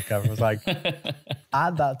front of the camera. I was like,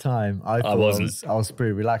 at that time, I was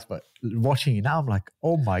pretty relaxed. But watching it now, I'm like,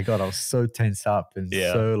 oh my God, I was so tense up and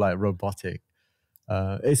so like robotic.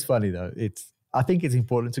 It's funny though. I think it's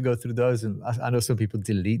important to go through those, and I know some people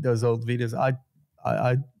delete those old videos.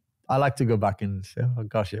 I like to go back and say, oh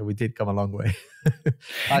gosh, we did come a long way.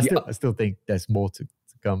 I still think there's more to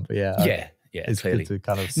come, but it's clearly good to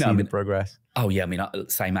kind of see the progress. Oh yeah, I mean,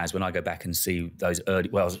 same as when I go back and see those early.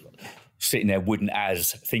 Well, I was sitting there wooden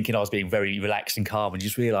as thinking I was being very relaxed and calm, and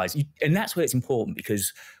just realise, and that's where it's important,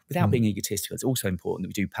 because without being egotistical, it's also important that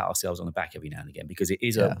we do pat ourselves on the back every now and again, because it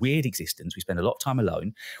is a weird existence. We spend a lot of time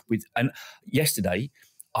alone with. And yesterday,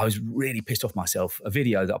 I was really pissed off myself. A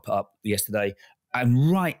video that I put up yesterday,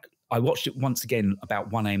 and I watched it once again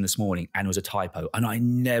about 1 a.m. this morning, and it was a typo. And I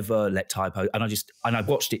never let typo. And I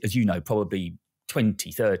watched it, as you know, probably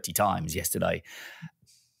 20, 30 times yesterday.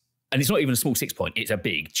 And it's not even a small 6-point. It's a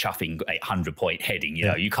big, chuffing 800-point heading. You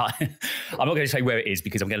know, you can't. I'm not going to say where it is,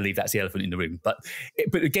 because I'm going to leave that's the elephant in the room. But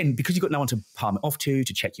again, because you've got no one to palm it off to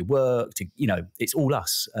check your work, it's all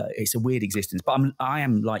us. It's a weird existence. But I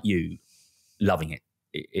am like you, loving it.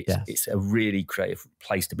 It's a really creative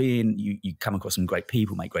place to be in. You come across some great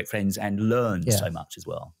people, make great friends, and learn so much as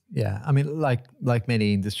well. Yeah, I mean, like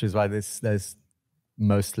many industries like this, there's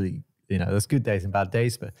mostly, there's good days and bad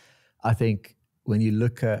days. But I think when you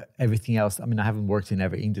look at everything else, I mean, I haven't worked in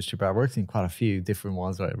every industry, but I've worked in quite a few different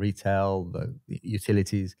ones, like retail, the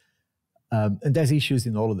utilities, and there's issues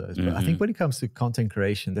in all of those. But I think when it comes to content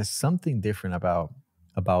creation, there's something different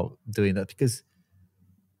about doing that, because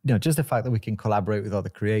just the fact that we can collaborate with other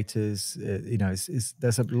creators,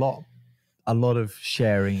 there's a lot of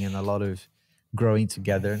sharing and a lot of growing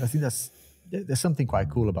together, and I think there's something quite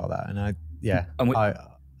cool about that. And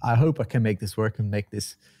I hope I can make this work and make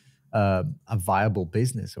this a viable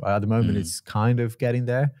business. At the moment, it's kind of getting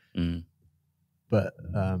there, but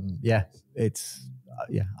I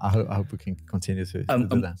hope we can continue to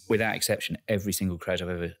do that. Without exception, every single creator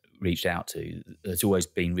I've ever reached out to, it's always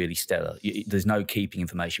been really stellar. There's no keeping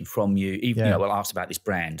information from you. Even I asked about this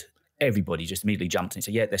brand, everybody just immediately jumped in and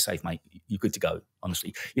said, "Yeah, they're safe, mate. You're good to go."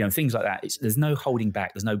 Honestly, things like that. There's no holding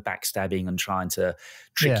back. There's no backstabbing and trying to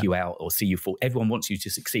trick you out or see you fall. Everyone wants you to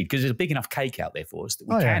succeed, because there's a big enough cake out there for us that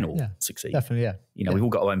we can all succeed. Definitely, we've all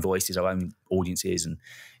got our own voices, our own audiences, and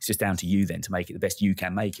it's just down to you then to make it the best you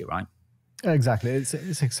can make it, right? Exactly.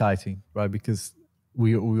 It's exciting, right? Because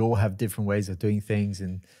we all have different ways of doing things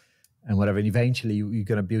and whatever. And eventually you're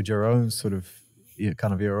going to build your own sort of,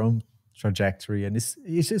 kind of your own trajectory. And it's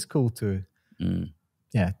just cool to,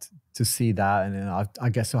 to see that. And I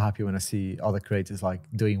get so happy when I see other creators like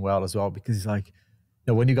doing well as well, because it's like,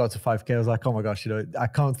 when you got to 5K, I was like, oh my gosh, I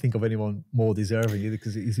can't think of anyone more deserving,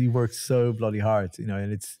 because he works so bloody hard,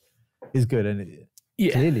 and it's good. And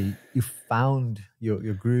clearly you found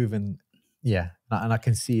your groove, and and I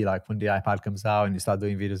can see like when the iPad comes out and you start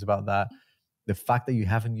doing videos about that, the fact that you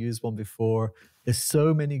haven't used one before, there's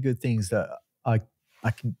so many good things that I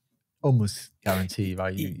can almost guarantee,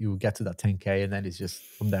 right? You will get to that 10K, and then it's just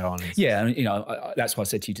from there on. And that's why I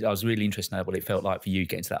said to you, I was really interested in what it felt like for you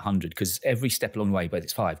getting to that 100, because every step along the way, whether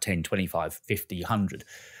it's 5, 10, 25, 50, 100,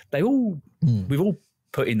 we've all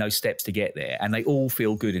put in those steps to get there, and they all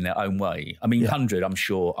feel good in their own way. I mean, 100, I'm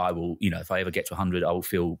sure I will, if I ever get to 100, I will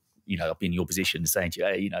feel, I'll be in your position saying to you,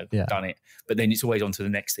 hey, done it. But then it's always on to the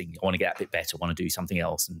next thing. I want to get a bit better. I want to do something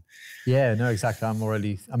else. And no, exactly.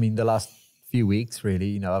 The last few weeks,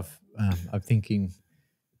 really, I'm thinking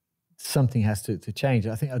something has to change.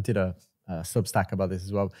 I think I did a Substack about this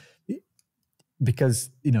as well, because,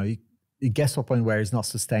 it gets to a point where it's not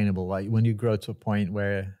sustainable. Like when you grow to a point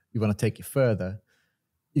where you want to take it further,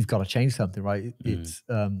 you've got to change something, right? It's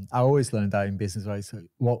I always learned that in business, right? So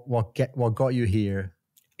what got you here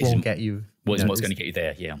won't get you. What's going to get you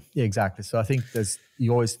there? Yeah, exactly. So I think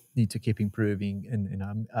you always need to keep improving,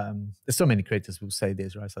 and there's so many creators who say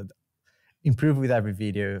this, right? So improve with every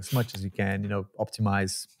video as much as you can.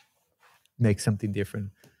 Optimize, make something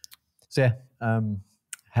different. So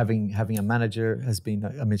having a manager has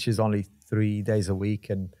been. She's only 3 days a week,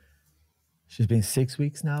 and she's been 6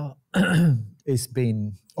 weeks now. It's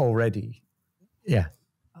been already,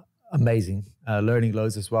 amazing. Learning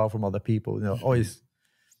loads as well from other people. Always.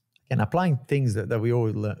 And applying things that we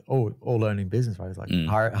all learn in business, right? It's like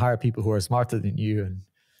hire people who are smarter than you and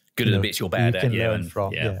good at the bits you're bad at. You can learn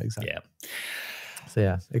from. Yeah, exactly.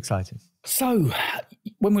 Yeah. So exciting. So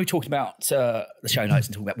when we were talking about the show notes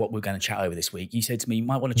and talking about what we're going to chat over this week, you said to me you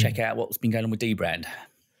might want to check out what's been going on with Dbrand.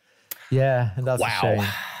 Yeah, and that's a shame.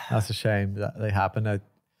 That's a shame that they happen. A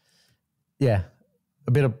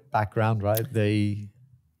bit of background, right? I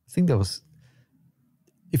think there was.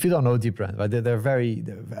 If you don't know Dbrand, right,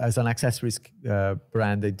 they're as an accessories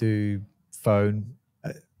brand, they do phone,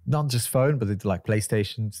 not just phone, but they do like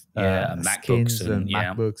PlayStations, skins and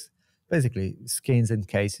MacBooks, basically skins and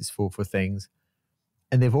cases for things.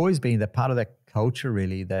 And they've always been that part of their culture,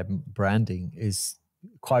 really, their branding is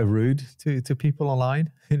quite rude to people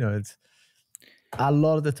online. It's a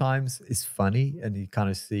lot of the times it's funny, and you kind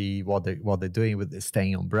of see what they're doing with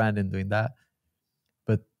staying on brand and doing that.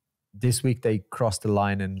 This week they crossed the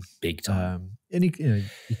line, and big time. And you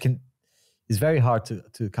can. It's very hard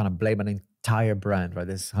to kind of blame an entire brand, right?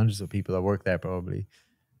 There's hundreds of people that work there probably,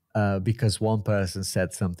 because one person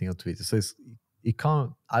said something on Twitter. So you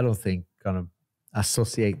can't. I don't think kind of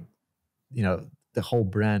associate, the whole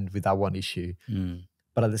brand with that one issue.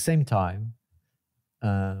 But at the same time,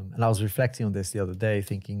 and I was reflecting on this the other day,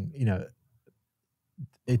 thinking,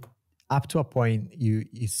 it. Up to a point,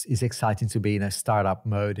 it's exciting to be in a startup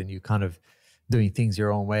mode, and you kind of doing things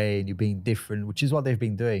your own way, and you're being different, which is what they've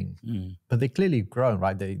been doing. But they clearly grown,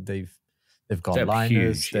 right? They've got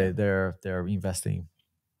liners. Huge, they're investing.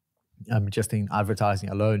 Just in advertising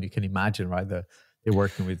alone, you can imagine, right? They're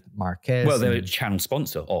working with Marquez. Well, they're a channel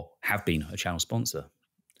sponsor, or have been a channel sponsor.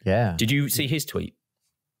 Yeah. Did you see his tweet?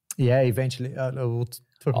 Yeah, eventually. We'll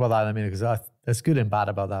talk about that in a minute, because there's good and bad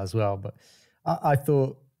about that as well. But I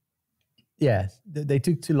thought. Yeah, they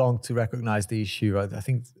took too long to recognize the issue. Right? I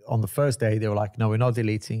think on the first day they were like, "No, we're not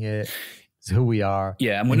deleting it. It's who we are."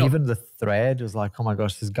 Yeah, and even the thread was like, "Oh my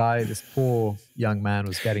gosh, this poor young man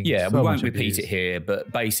was getting." Yeah, so we won't much repeat abuse. it here,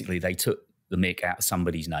 but basically they took the mick out of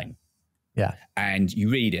somebody's name. Yeah, and you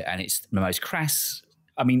read it, and it's the most crass.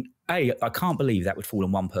 I mean, I can't believe that would fall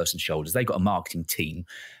on one person's shoulders. They got a marketing team.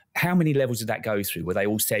 How many levels did that go through where they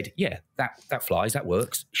all said, "Yeah, that flies, that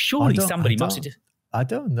works"? Surely somebody must have. I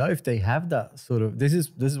don't know if they have that sort of. This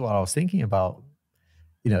is what I was thinking about.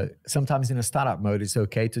 Sometimes in a startup mode, it's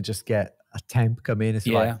okay to just get a temp come in and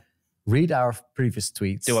say, like, read our previous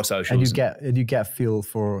tweets, do our socials, and you get a feel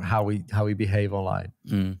for how we behave online.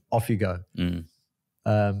 Off you go.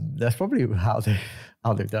 That's probably how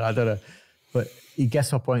they've done. I don't know, but it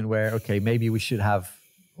gets to a point where maybe we should have.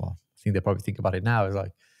 Well, I think they probably think about it now. Is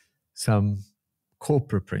like some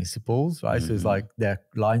corporate principles, right? So it's like there are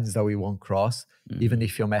lines that we won't cross. Even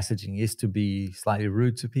if your messaging is to be slightly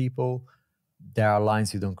rude to people, there are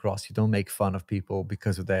lines you don't cross. You don't make fun of people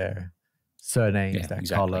because of their surnames, their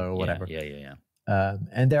color, or whatever.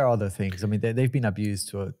 And there are other things. I mean, they've been abused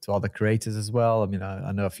to other creators as well. I mean,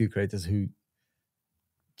 I know a few creators who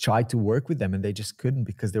tried to work with them and they just couldn't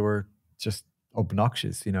because they were just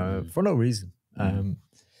obnoxious, for no reason.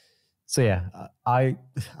 So yeah,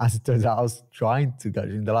 as it turns out, I was trying to go.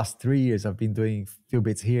 In the last 3 years, I've been doing a few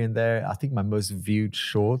bits here and there. I think my most viewed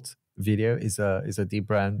short video is a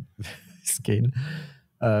Dbrand skin.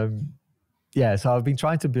 yeah, so I've been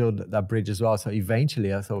trying to build that bridge as well. So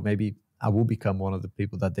eventually I thought maybe I will become one of the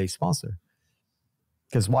people that they sponsor.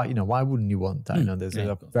 Because why wouldn't you want that? There's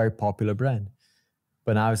a very popular brand.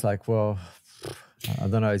 But now it's like, well, I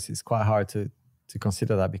don't know. It's quite hard to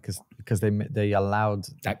consider that because they allowed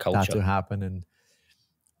that to happen, and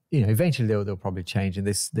eventually they'll probably change. And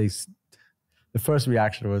the first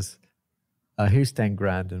reaction was, here's 10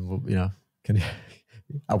 grand, and we'll,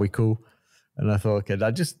 are we cool? And I thought, okay,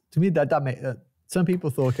 to me that made some people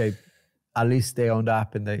thought, okay, at least they own the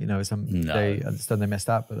app and they they understand they messed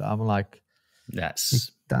up. But I'm like,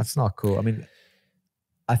 that's not cool. I mean,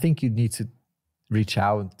 I think you need to reach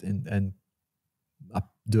out and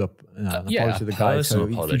do an apology to the guy. So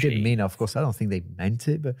if you didn't mean it, of course, I don't think they meant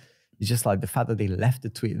it, but it's just like the fact that they left the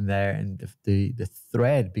tweet in there and the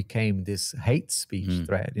thread became this hate speech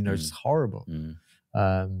thread. It's horrible.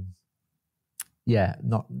 Yeah,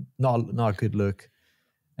 not a good look.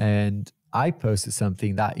 And I posted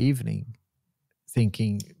something that evening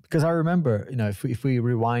thinking, because I remember, if we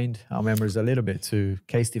rewind our memories a little bit to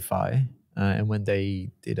Casetify, and when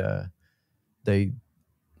they they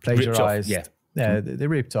plagiarized, they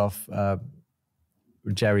ripped off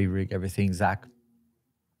Jerry Rig everything, Zach,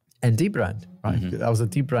 and Dbrand, right? That was a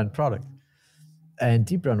Dbrand product, and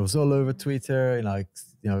Dbrand was all over Twitter,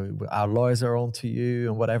 our lawyers are on to you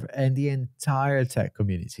and whatever, and the entire tech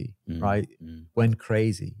community, right, went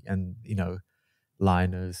crazy, and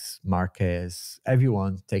Linus, Marquez,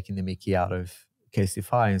 everyone taking the mickey out of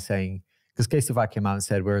Casetify and saying, because Casetify came out and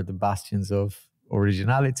said we're the bastions of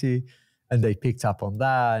originality, and they picked up on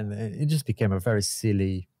that, and it just became a very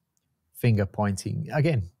silly finger pointing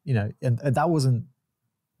again, and that wasn't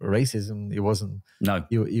racism. It wasn't. No,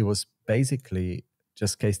 it was basically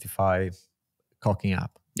just Casetify cocking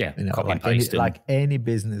up. Yeah, copy and paste. Like any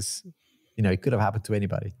business, it could have happened to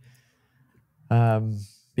anybody.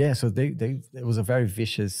 Yeah, so it was a very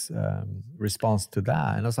vicious response to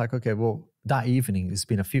that, and I was like, okay, well, that evening it's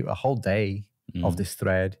been a whole day of this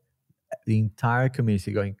thread, the entire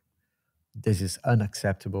community going, this is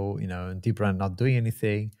unacceptable, and Dbrand not doing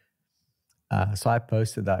anything. So I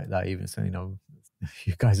posted that evening saying,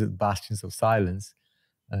 you guys are the bastions of silence,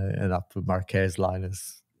 and I put Marquez,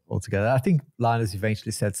 Linus all together. I think Linus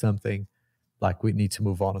eventually said something like, we need to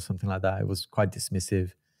move on or something like that. It was quite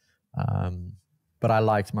dismissive. But I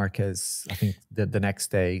liked Marquez, I think the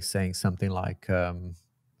next day saying something like, I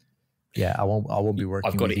won't be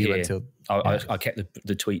working with you until... I kept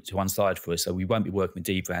the tweet to one side for us. So we won't be working with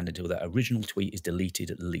Dbrand until that original tweet is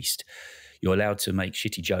deleted at least. You're allowed to make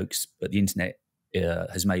shitty jokes, but the internet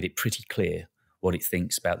has made it pretty clear what it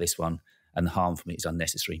thinks about this one, and the harm from it is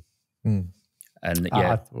unnecessary. And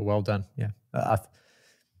well done. Yeah.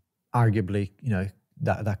 Arguably,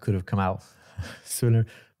 that could have come out sooner,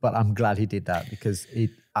 but I'm glad he did that, because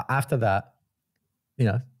after that,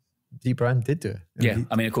 Dbrand did do it. Yeah,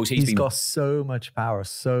 I mean, of course, he's got so much power,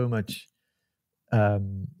 so much,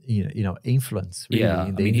 influence really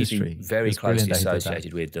in the industry. He's been very closely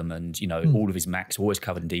associated with them, and all of his Macs always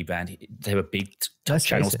covered in Dbrand. They're a big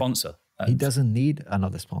channel sponsor. He doesn't need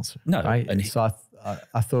another sponsor. No, right? And so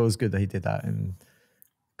I thought it was good that he did that, and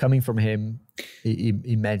coming from him,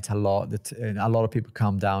 he meant a lot. And a lot of people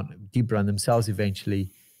calmed down. Dbrand themselves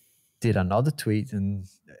eventually did another tweet, and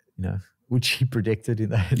which he predicted in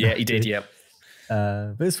that. Yeah, he did. Yeah.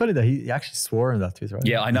 But it's funny that he actually swore in that tweet, right?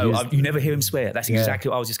 Yeah, I know. You never hear him swear. That's exactly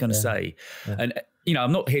what I was just going to say. Yeah. And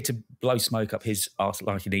I'm not here to blow smoke up his arse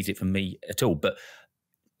like he needs it from me at all. But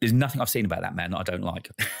there's nothing I've seen about that man that I don't like.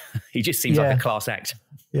 He just seems like a class act.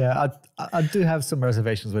 Yeah, I do have some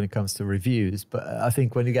reservations when it comes to reviews, but I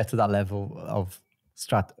think when you get to that level of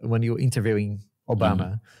when you're interviewing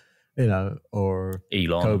Obama, or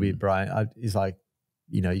Elon, Kobe Bryant, it's like,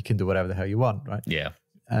 you can do whatever the hell you want, right? Yeah.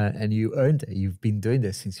 And you earned it. You've been doing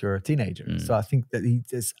this since you're a teenager. So I think that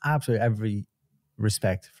there's absolutely every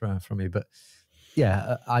respect from me. But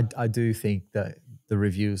yeah, I do think that the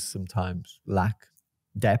reviews sometimes lack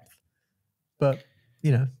depth. But,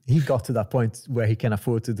 he got to that point where he can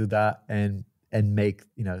afford to do that and make,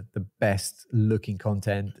 the best looking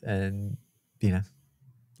content, and,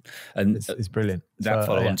 and it's brilliant. That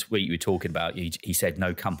follow-on tweet you were talking about, he said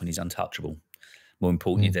no company's untouchable. More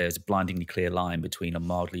importantly, there's a blindingly clear line between a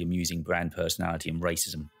mildly amusing brand personality and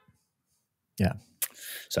racism. Yeah.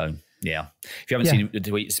 So, yeah. If you haven't seen the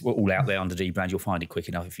tweets all out there under Dbrand, you'll find it quick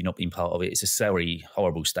enough if you've not been part of it. It's a very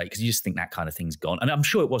horrible state, because you just think that kind of thing's gone. And I'm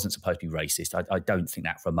sure it wasn't supposed to be racist. I don't think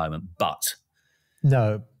that for a moment, but...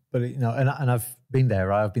 No, but, and I've been there,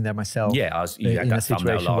 right? I've been there myself. Yeah, I was in that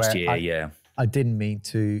thumbnail last year, I didn't mean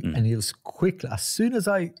to, and it was quickly, as soon as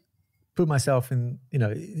I put myself in,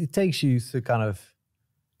 it takes you to kind of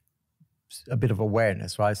a bit of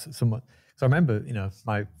awareness, right? So I remember,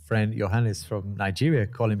 my friend Johannes from Nigeria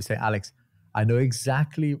calling me saying, Alex, I know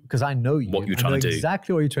exactly, because I know you. What you're trying to do.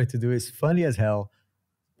 Exactly what you're trying to do. It's funny as hell,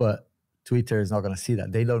 but Twitter is not going to see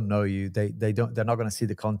that. They don't know you. They're not going to see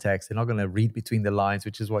the context. They're not going to read between the lines,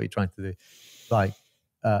 which is what you're trying to do. Like,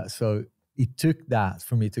 so it took that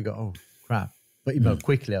for me to go, oh crap. But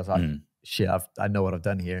quickly I was like, shit, I know what I've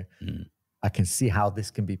done here. I can see how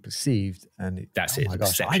this can be perceived. And that's it. My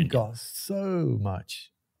gosh, I got so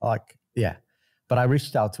much. But I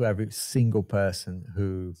reached out to every single person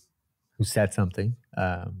who said something,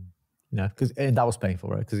 and that was painful,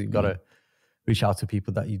 right? Because you've got to reach out to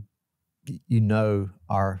people that you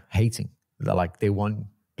are hating. They're like, they want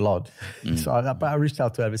blood. So I reached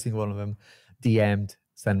out to every single one of them, DM'd,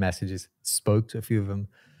 sent messages, spoke to a few of them,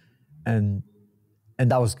 and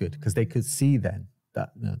that was good because they could see then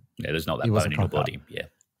that there's not that bone in your body. Yeah,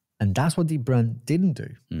 and that's what Dbrand didn't do.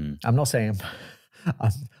 I'm not saying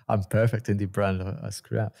I'm perfect in Dbrand. I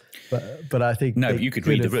screw up, but I think you could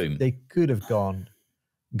read the room. They could have gone,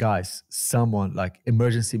 guys. Someone like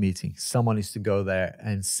emergency meeting. Someone needs to go there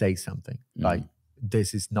and say something. Like,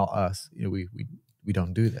 this is not us. We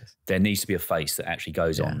don't do this. There needs to be a face that actually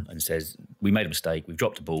goes on and says, we made a mistake. We've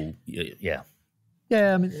dropped a ball. Yeah.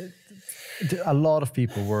 Yeah. I mean, a lot of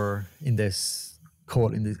people were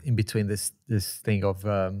caught in between this thing of,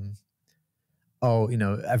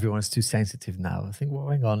 everyone's too sensitive now. I think, well,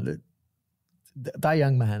 hang on. That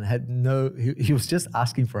young man had he was just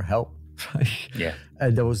asking for help. Right? Yeah.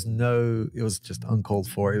 And it was just uncalled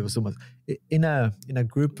for. It was almost in a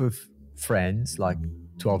group of friends, like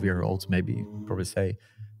 12-year-olds, maybe you'd probably say,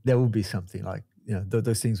 there will be something like,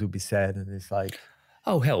 those things will be said. And it's like,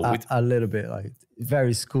 oh, hell. A little bit like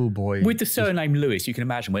very schoolboy. With the surname Lewis, you can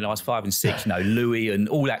imagine when I was 5 and 6, Louis and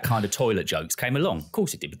all that kind of toilet jokes came along. Of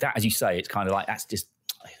course it did. But that, as you say, it's kind of like, that's just,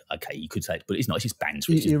 okay, you could say it, but it's not. It's just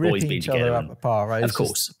banter. It's just boys being together. Apart, right? Of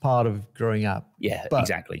course. Just part of growing up. Yeah, but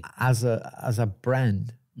exactly. As a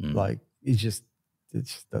brand, like, there's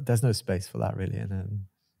no space for that really. And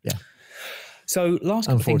yeah. So last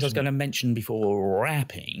couple of things I was going to mention before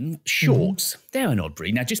wrapping, shorts. They're an odd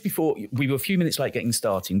breed. Now, just before, we were a few minutes late getting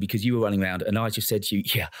starting because you were running around and I just said to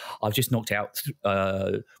you, I've just knocked out,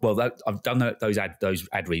 I've done those ad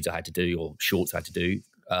reads I had to do or shorts I had to do.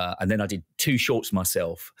 And then I did 2 shorts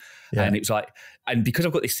myself. Yeah. And it was like, and because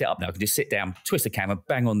I've got this set up now, I can just sit down, twist the camera,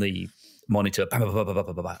 bang on the monitor,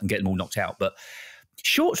 and get them all knocked out. But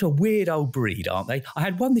shorts are a weird old breed, aren't they? I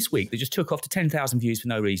had one this week that just took off to 10,000 views for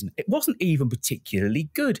no reason. It wasn't even particularly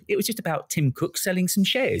good. It was just about Tim Cook selling some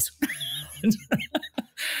shares.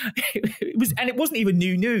 It wasn't even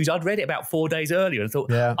new news. I'd read it about 4 days earlier and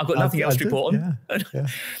thought, I've got nothing else to report on. Yeah.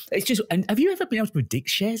 It's just, and have you ever been able to predict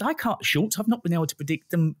shares? Shorts, I've not been able to predict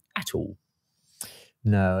them at all.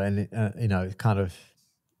 No, and it kind of,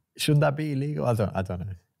 shouldn't that be illegal? I don't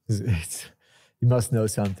know. You must know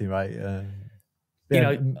something, right?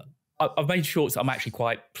 I've made shorts that I'm actually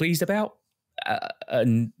quite pleased about.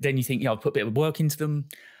 And then you think, I've put a bit of work into them.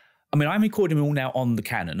 I mean, I'm recording them all now on the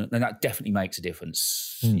Canon, and that definitely makes a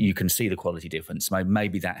difference. You can see the quality difference.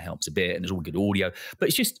 Maybe that helps a bit, and there's all good audio. But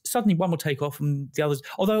it's just suddenly one will take off and the others,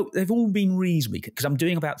 although they've all been reasonably, because I'm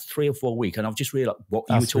doing about 3 or 4 a week, and I've just realised what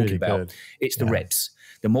you were talking about. Good. It's the reps.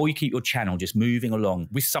 The more you keep your channel just moving along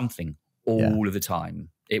with something all of the time,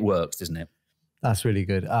 it works, doesn't it? That's really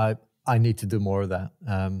good. I need to do more of that.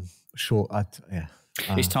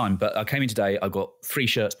 It's time, but I came in today, I got 3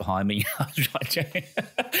 shirts behind me.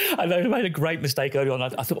 I know I made a great mistake early on.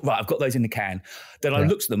 I thought, right, I've got those in the can. Then I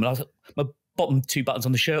looked at them and I thought, my bottom 2 buttons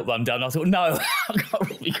on the shirt were undone. I thought, no, I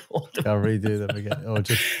can't record them. I'll redo them again. Or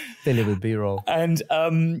just fill it with B-roll. And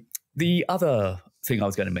the other thing I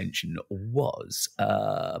was going to mention was,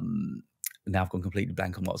 now I've gone completely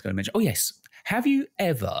blank on what I was going to mention. Oh, yes. Have you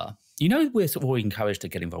ever, we're sort of all encouraged to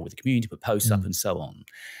get involved with the community, put posts up and so on.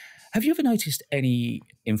 Have you ever noticed any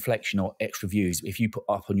inflection or extra views if you put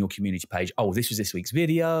up on your community page, oh, this was this week's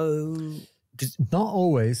video? Not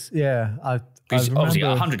always, yeah. Because obviously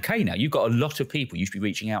 100K now, you've got a lot of people you should be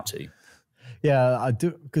reaching out to. Yeah, I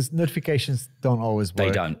do, because notifications don't always work.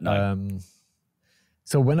 They don't, no.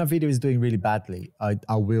 So when a video is doing really badly, I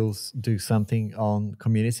will do something on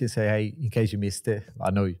community and say, hey, in case you missed it, I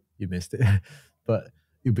know you missed it, but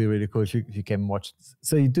it'd be really cool if you came and watched.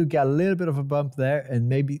 So you do get a little bit of a bump there, and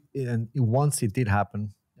once it did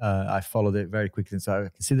happen, I followed it very quickly, and so I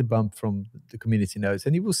can see the bump from the community notes,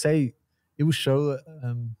 and it will show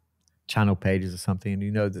channel pages or something,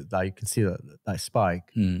 and that you can see that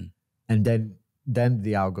spike, and then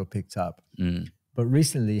the algo picked up. but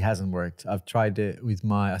recently it hasn't worked. I've tried it with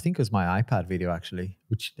I think it was my iPad video actually,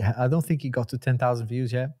 which I don't think it got to 10,000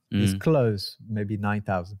 views yet. It's close, maybe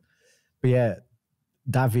 9,000. But yeah,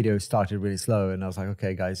 that video started really slow, and I was like,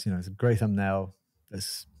 okay, guys, it's a great thumbnail.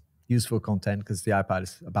 It's useful content because the iPad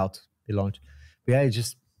is about to be launched. But yeah,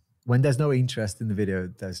 just when there's no interest in the video,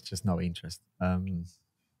 there's just no interest.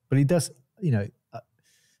 But it does,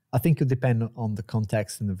 I think it would depend on the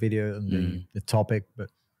context in the video and the topic, but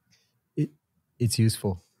it's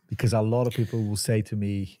useful because a lot of people will say to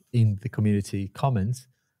me in the community comments,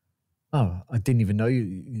 oh, I didn't even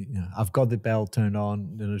know I've got the bell turned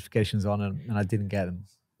on, the notifications on, and I didn't get them.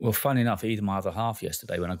 Well, funny enough, either my other half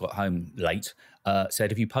yesterday when I got home late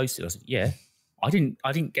said, have you posted? I said, yeah. I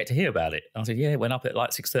didn't get to hear about it. I said, yeah, it went up at like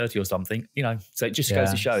 6:30 or something, So it just goes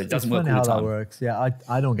to show it doesn't work all the time. It's funny how that works. Yeah,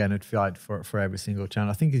 I don't get notified for every single channel.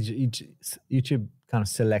 I think YouTube kind of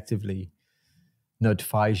selectively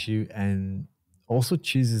notifies you and also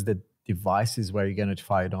chooses the devices where you get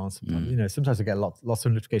notified on. Sometimes, sometimes I get lots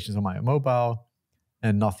of notifications on my mobile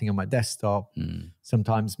and nothing on my desktop.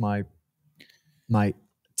 Sometimes my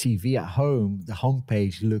TV at home, the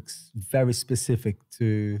homepage looks very specific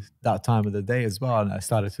to that time of the day as well. And I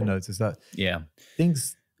started to notice that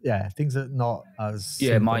things are not as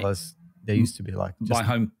simple as they used to be. Like my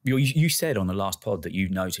home, you said on the last pod that you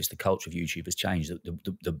noticed the culture of YouTube has changed.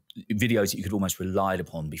 The videos that you could almost relied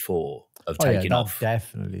upon before have taken off.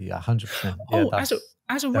 Definitely, 100%.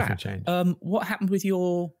 As a wrap, what happened with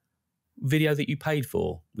your video that you paid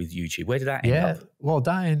for with YouTube? Where did that end up? Well,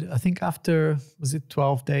 that ended, I think after, was it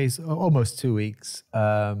 12 days, almost 2 weeks.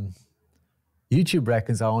 YouTube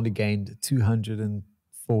reckons I only gained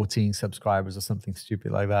 214 subscribers or something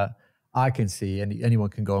stupid like that. I can see, and anyone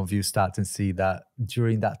can go on view stats and see that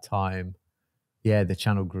during that time, the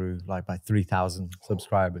channel grew like by 3,000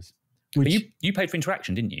 subscribers. But you paid for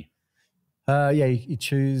interaction, didn't you? You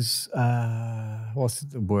choose, what's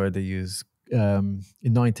the word they use?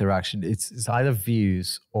 No interaction. It's either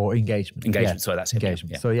views or engagement. So that's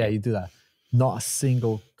engagement. So you do that. Not a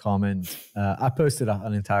single comment. I posted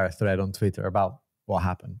an entire thread on Twitter about what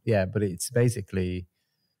happened. But it's basically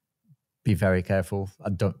be very careful. I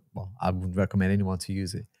wouldn't recommend anyone to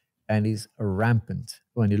use it. And it's rampant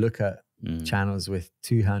when you look at channels with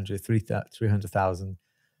 200, 300,000,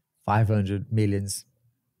 500 millions.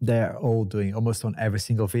 They're all doing almost on every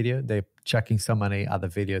single video. They're checking some money other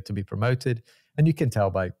video to be promoted. And you can tell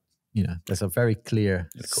by, there's a very clear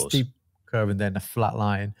steep curve and then a flat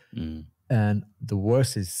line. And the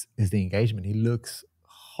worst is the engagement. He looks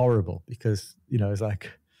horrible because, it's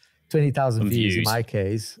like 20,000 views in my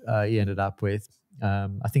case, he ended up with.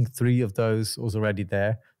 I think 3 of those was already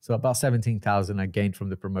there. So about 17,000 I gained from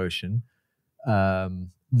the promotion. No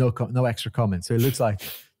extra comments. So it looks like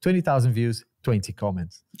 20,000 views, 20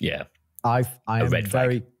 comments. Yeah. I am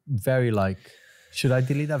very, very like, should I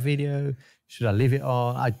delete that video? Should I leave it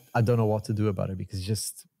on? I don't know what to do about it because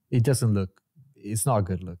it doesn't look, it's not a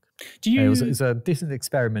good look. It's a decent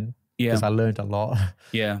experiment because I learned a lot.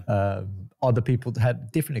 Other people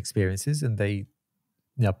had different experiences and they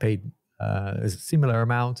paid a similar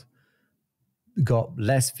amount, got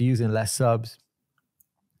less views and less subs.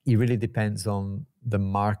 It really depends on the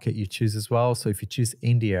market you choose as well. So if you choose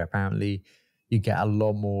India, apparently you get a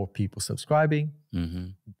lot more people subscribing.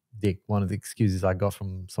 One of the excuses I got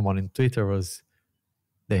from someone in Twitter was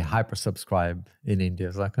they hyper subscribe in India.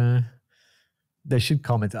 It's like, they should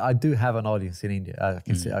comment. I do have an audience in India. I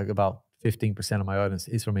can say about 15% of my audience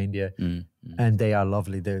is from India, and they are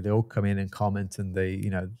lovely. They all come in and comment, and they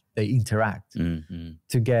interact.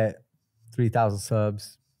 To get 3,000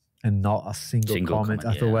 subs and not a single comment,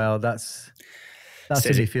 I thought, well, that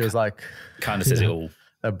to me feels like kind of says it all.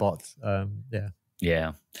 They're bots. It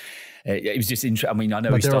was just interesting. I mean, I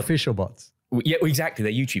know, but they're official bots. Yeah, well, exactly.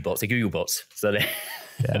 They're YouTube bots. They're Google bots. So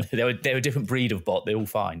they're a different breed of bot. They're all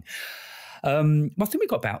fine. I think we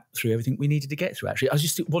got about through everything we needed to get through, actually. I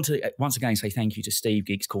just want to once again say thank you to Steve,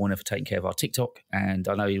 Geeks Corner, for taking care of our TikTok. And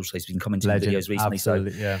I know he also has been commenting on videos recently.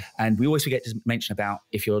 Absolutely, And we always forget to mention about,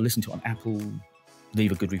 if you're listening to it on Apple,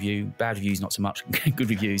 leave a good review. Bad reviews, not so much. Good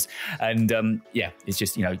reviews. And it's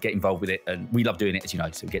just, get involved with it. And we love doing it, as you know.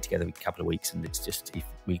 So we get together a couple of weeks, and it's just, if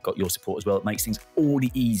we've got your support as well, it makes things all the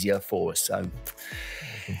easier for us. So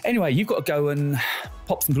anyway, you've got to go and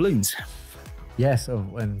pop some balloons. Yes,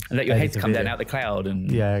 and let your head come down out the cloud. And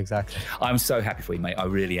yeah, exactly. I'm so happy for you, mate. I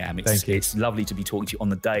really am. It's lovely to be talking to you on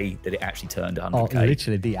the day that it actually turned 100K. Oh,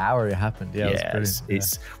 literally the hour it happened. Yeah,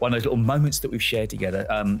 it's one of those little moments that we've shared together.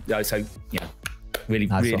 Really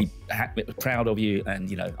proud of you,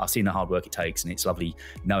 and I've seen the hard work it takes, and it's lovely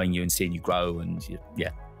knowing you and seeing you grow, and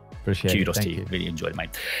Appreciate Kudos it. to you. Really enjoyed it,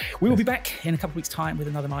 mate. We will be back in a couple of weeks' time with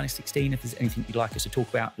another minus 16. If there's anything you'd like us to talk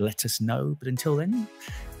about, let us know. But until then,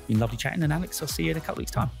 been lovely chatting. And Alex, I'll see you in a couple of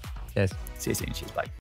weeks' time. Cheers. See you soon. Cheers. Bye.